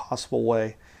no possible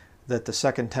way that the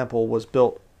Second Temple was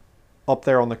built up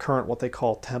there on the current, what they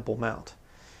call Temple Mount.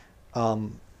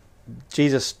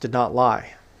 Jesus did not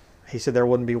lie. He said there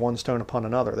wouldn't be one stone upon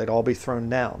another. They'd all be thrown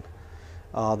down.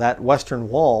 That western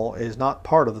wall is not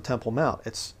part of the Temple Mount.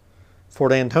 It's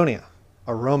Fort Antonia,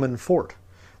 a Roman fort.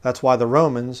 That's why the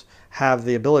Romans have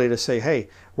the ability to say, hey,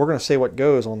 we're going to say what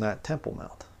goes on that Temple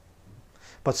Mount.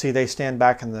 But see, they stand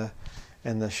back in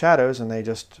the shadows, and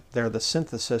they're the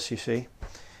synthesis, you see.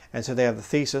 And so they have the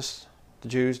thesis, the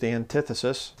Jews, the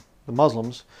antithesis, the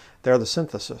Muslims, they're the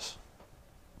synthesis.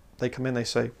 They come in, they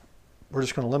say, we're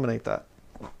just going to eliminate that.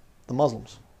 The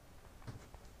Muslims.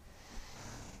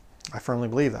 I firmly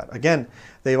believe that. Again,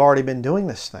 they've already been doing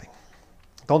this thing.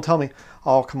 Don't tell me,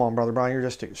 oh, come on, Brother Brian, you're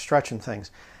just stretching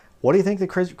things. What do you think the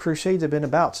Crusades have been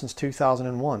about since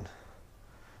 2001?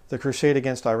 The crusade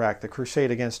against Iraq, the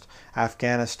crusade against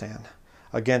Afghanistan,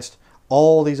 against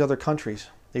all these other countries,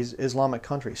 these Islamic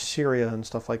countries, Syria and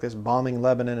stuff like this, bombing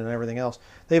Lebanon and everything else.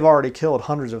 They've already killed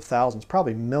hundreds of thousands,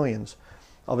 probably millions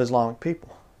of Islamic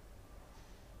people.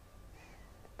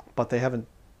 But they haven't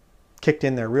kicked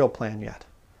in their real plan yet.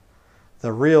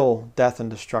 The real death and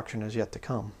destruction is yet to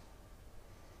come.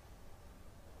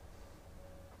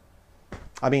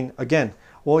 I mean, again,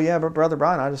 well, yeah, but Brother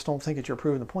Brian, I just don't think that you're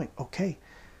proving the point. Okay.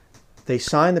 They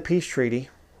signed the peace treaty.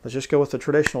 Let's just go with the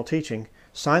traditional teaching.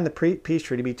 Signed the peace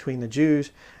treaty between the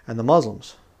Jews and the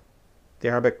Muslims, the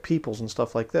Arabic peoples and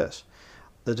stuff like this.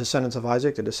 The descendants of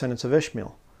Isaac, the descendants of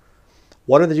Ishmael.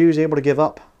 What are the Jews able to give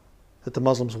up that the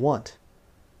Muslims want?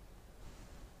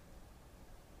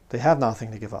 They have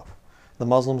nothing to give up. The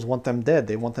Muslims want them dead.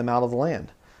 They want them out of the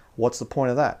land. What's the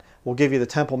point of that? We'll give you the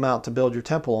Temple Mount to build your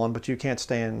temple on, but you can't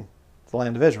stay in the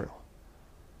land of Israel.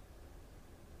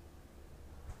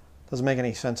 Doesn't make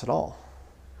any sense at all.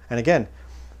 And again,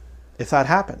 if that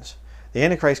happens, the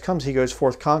Antichrist comes, he goes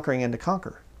forth conquering and to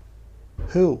conquer.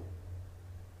 Who?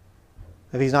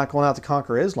 If he's not going out to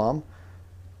conquer Islam,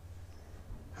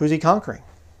 who's he conquering?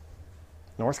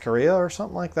 North Korea or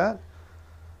something like that?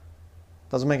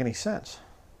 Doesn't make any sense.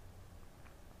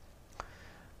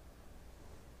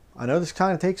 I know this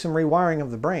kind of takes some rewiring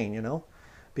of the brain, you know,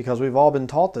 because we've all been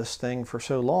taught this thing for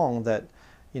so long that,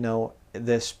 you know,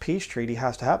 this peace treaty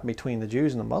has to happen between the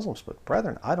Jews and the Muslims. But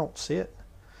brethren, I don't see it.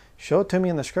 Show it to me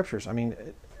in the scriptures. I mean,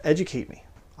 educate me.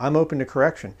 I'm open to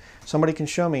correction. Somebody can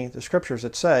show me the scriptures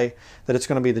that say that it's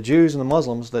going to be the Jews and the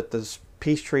Muslims that this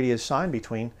peace treaty is signed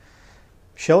between.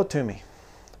 Show it to me.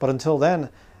 But until then,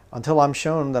 until I'm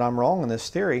shown that I'm wrong in this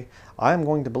theory, I'm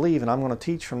going to believe and I'm going to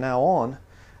teach from now on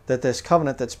that this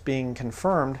covenant that's being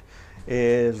confirmed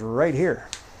is right here.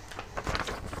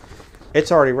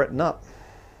 It's already written up.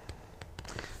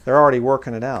 They're already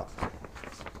working it out.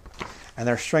 And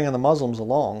they're stringing the Muslims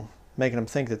along, making them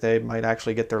think that they might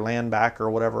actually get their land back or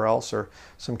whatever else, or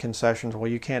some concessions. Well,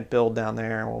 you can't build down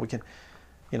there. Well, we can,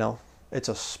 you know, it's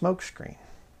a smokescreen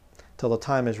till the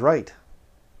time is right.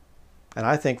 And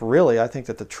I think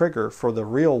that the trigger for the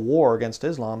real war against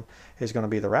Islam is going to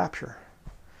be the rapture.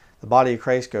 The body of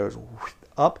Christ goes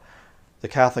up. The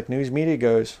Catholic news media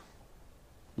goes,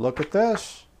 look at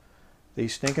this.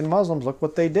 These stinking Muslims, look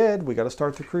what they did. We got to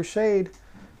start the crusade.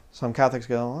 Some Catholics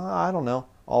go, oh, I don't know.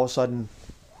 All of a sudden,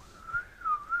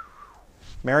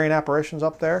 Marian apparitions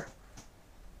up there.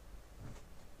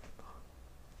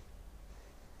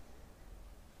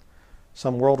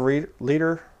 Some world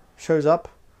leader shows up.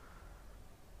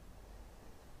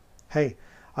 Hey,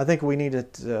 I think we need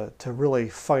to really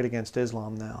fight against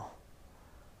Islam now.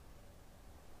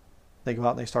 They go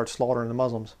out and they start slaughtering the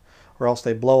Muslims. Or else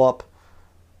they blow up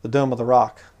the Dome of the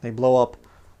Rock. They blow up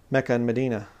Mecca and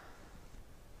Medina.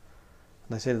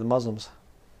 And they say to the Muslims,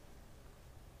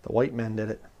 the white men did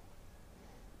it.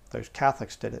 Those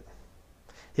Catholics did it.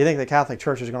 You think the Catholic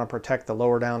Church is going to protect the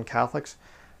lower down Catholics?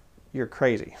 You're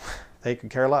crazy. They could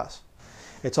care less.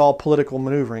 It's all political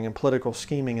maneuvering and political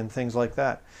scheming and things like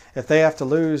that. If they have to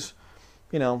lose,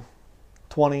 you know,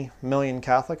 20 million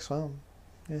Catholics, well,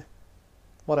 yeah,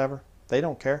 whatever. They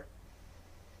don't care.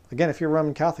 Again, if you're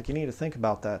Roman Catholic, you need to think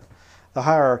about that. The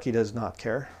hierarchy does not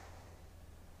care.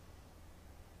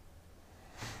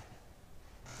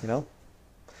 You know?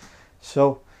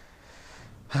 So,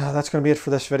 that's going to be it for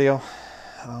this video.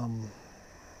 A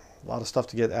lot of stuff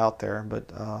to get out there,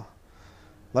 but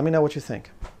let me know what you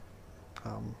think.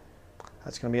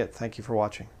 That's going to be it. Thank you for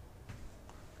watching.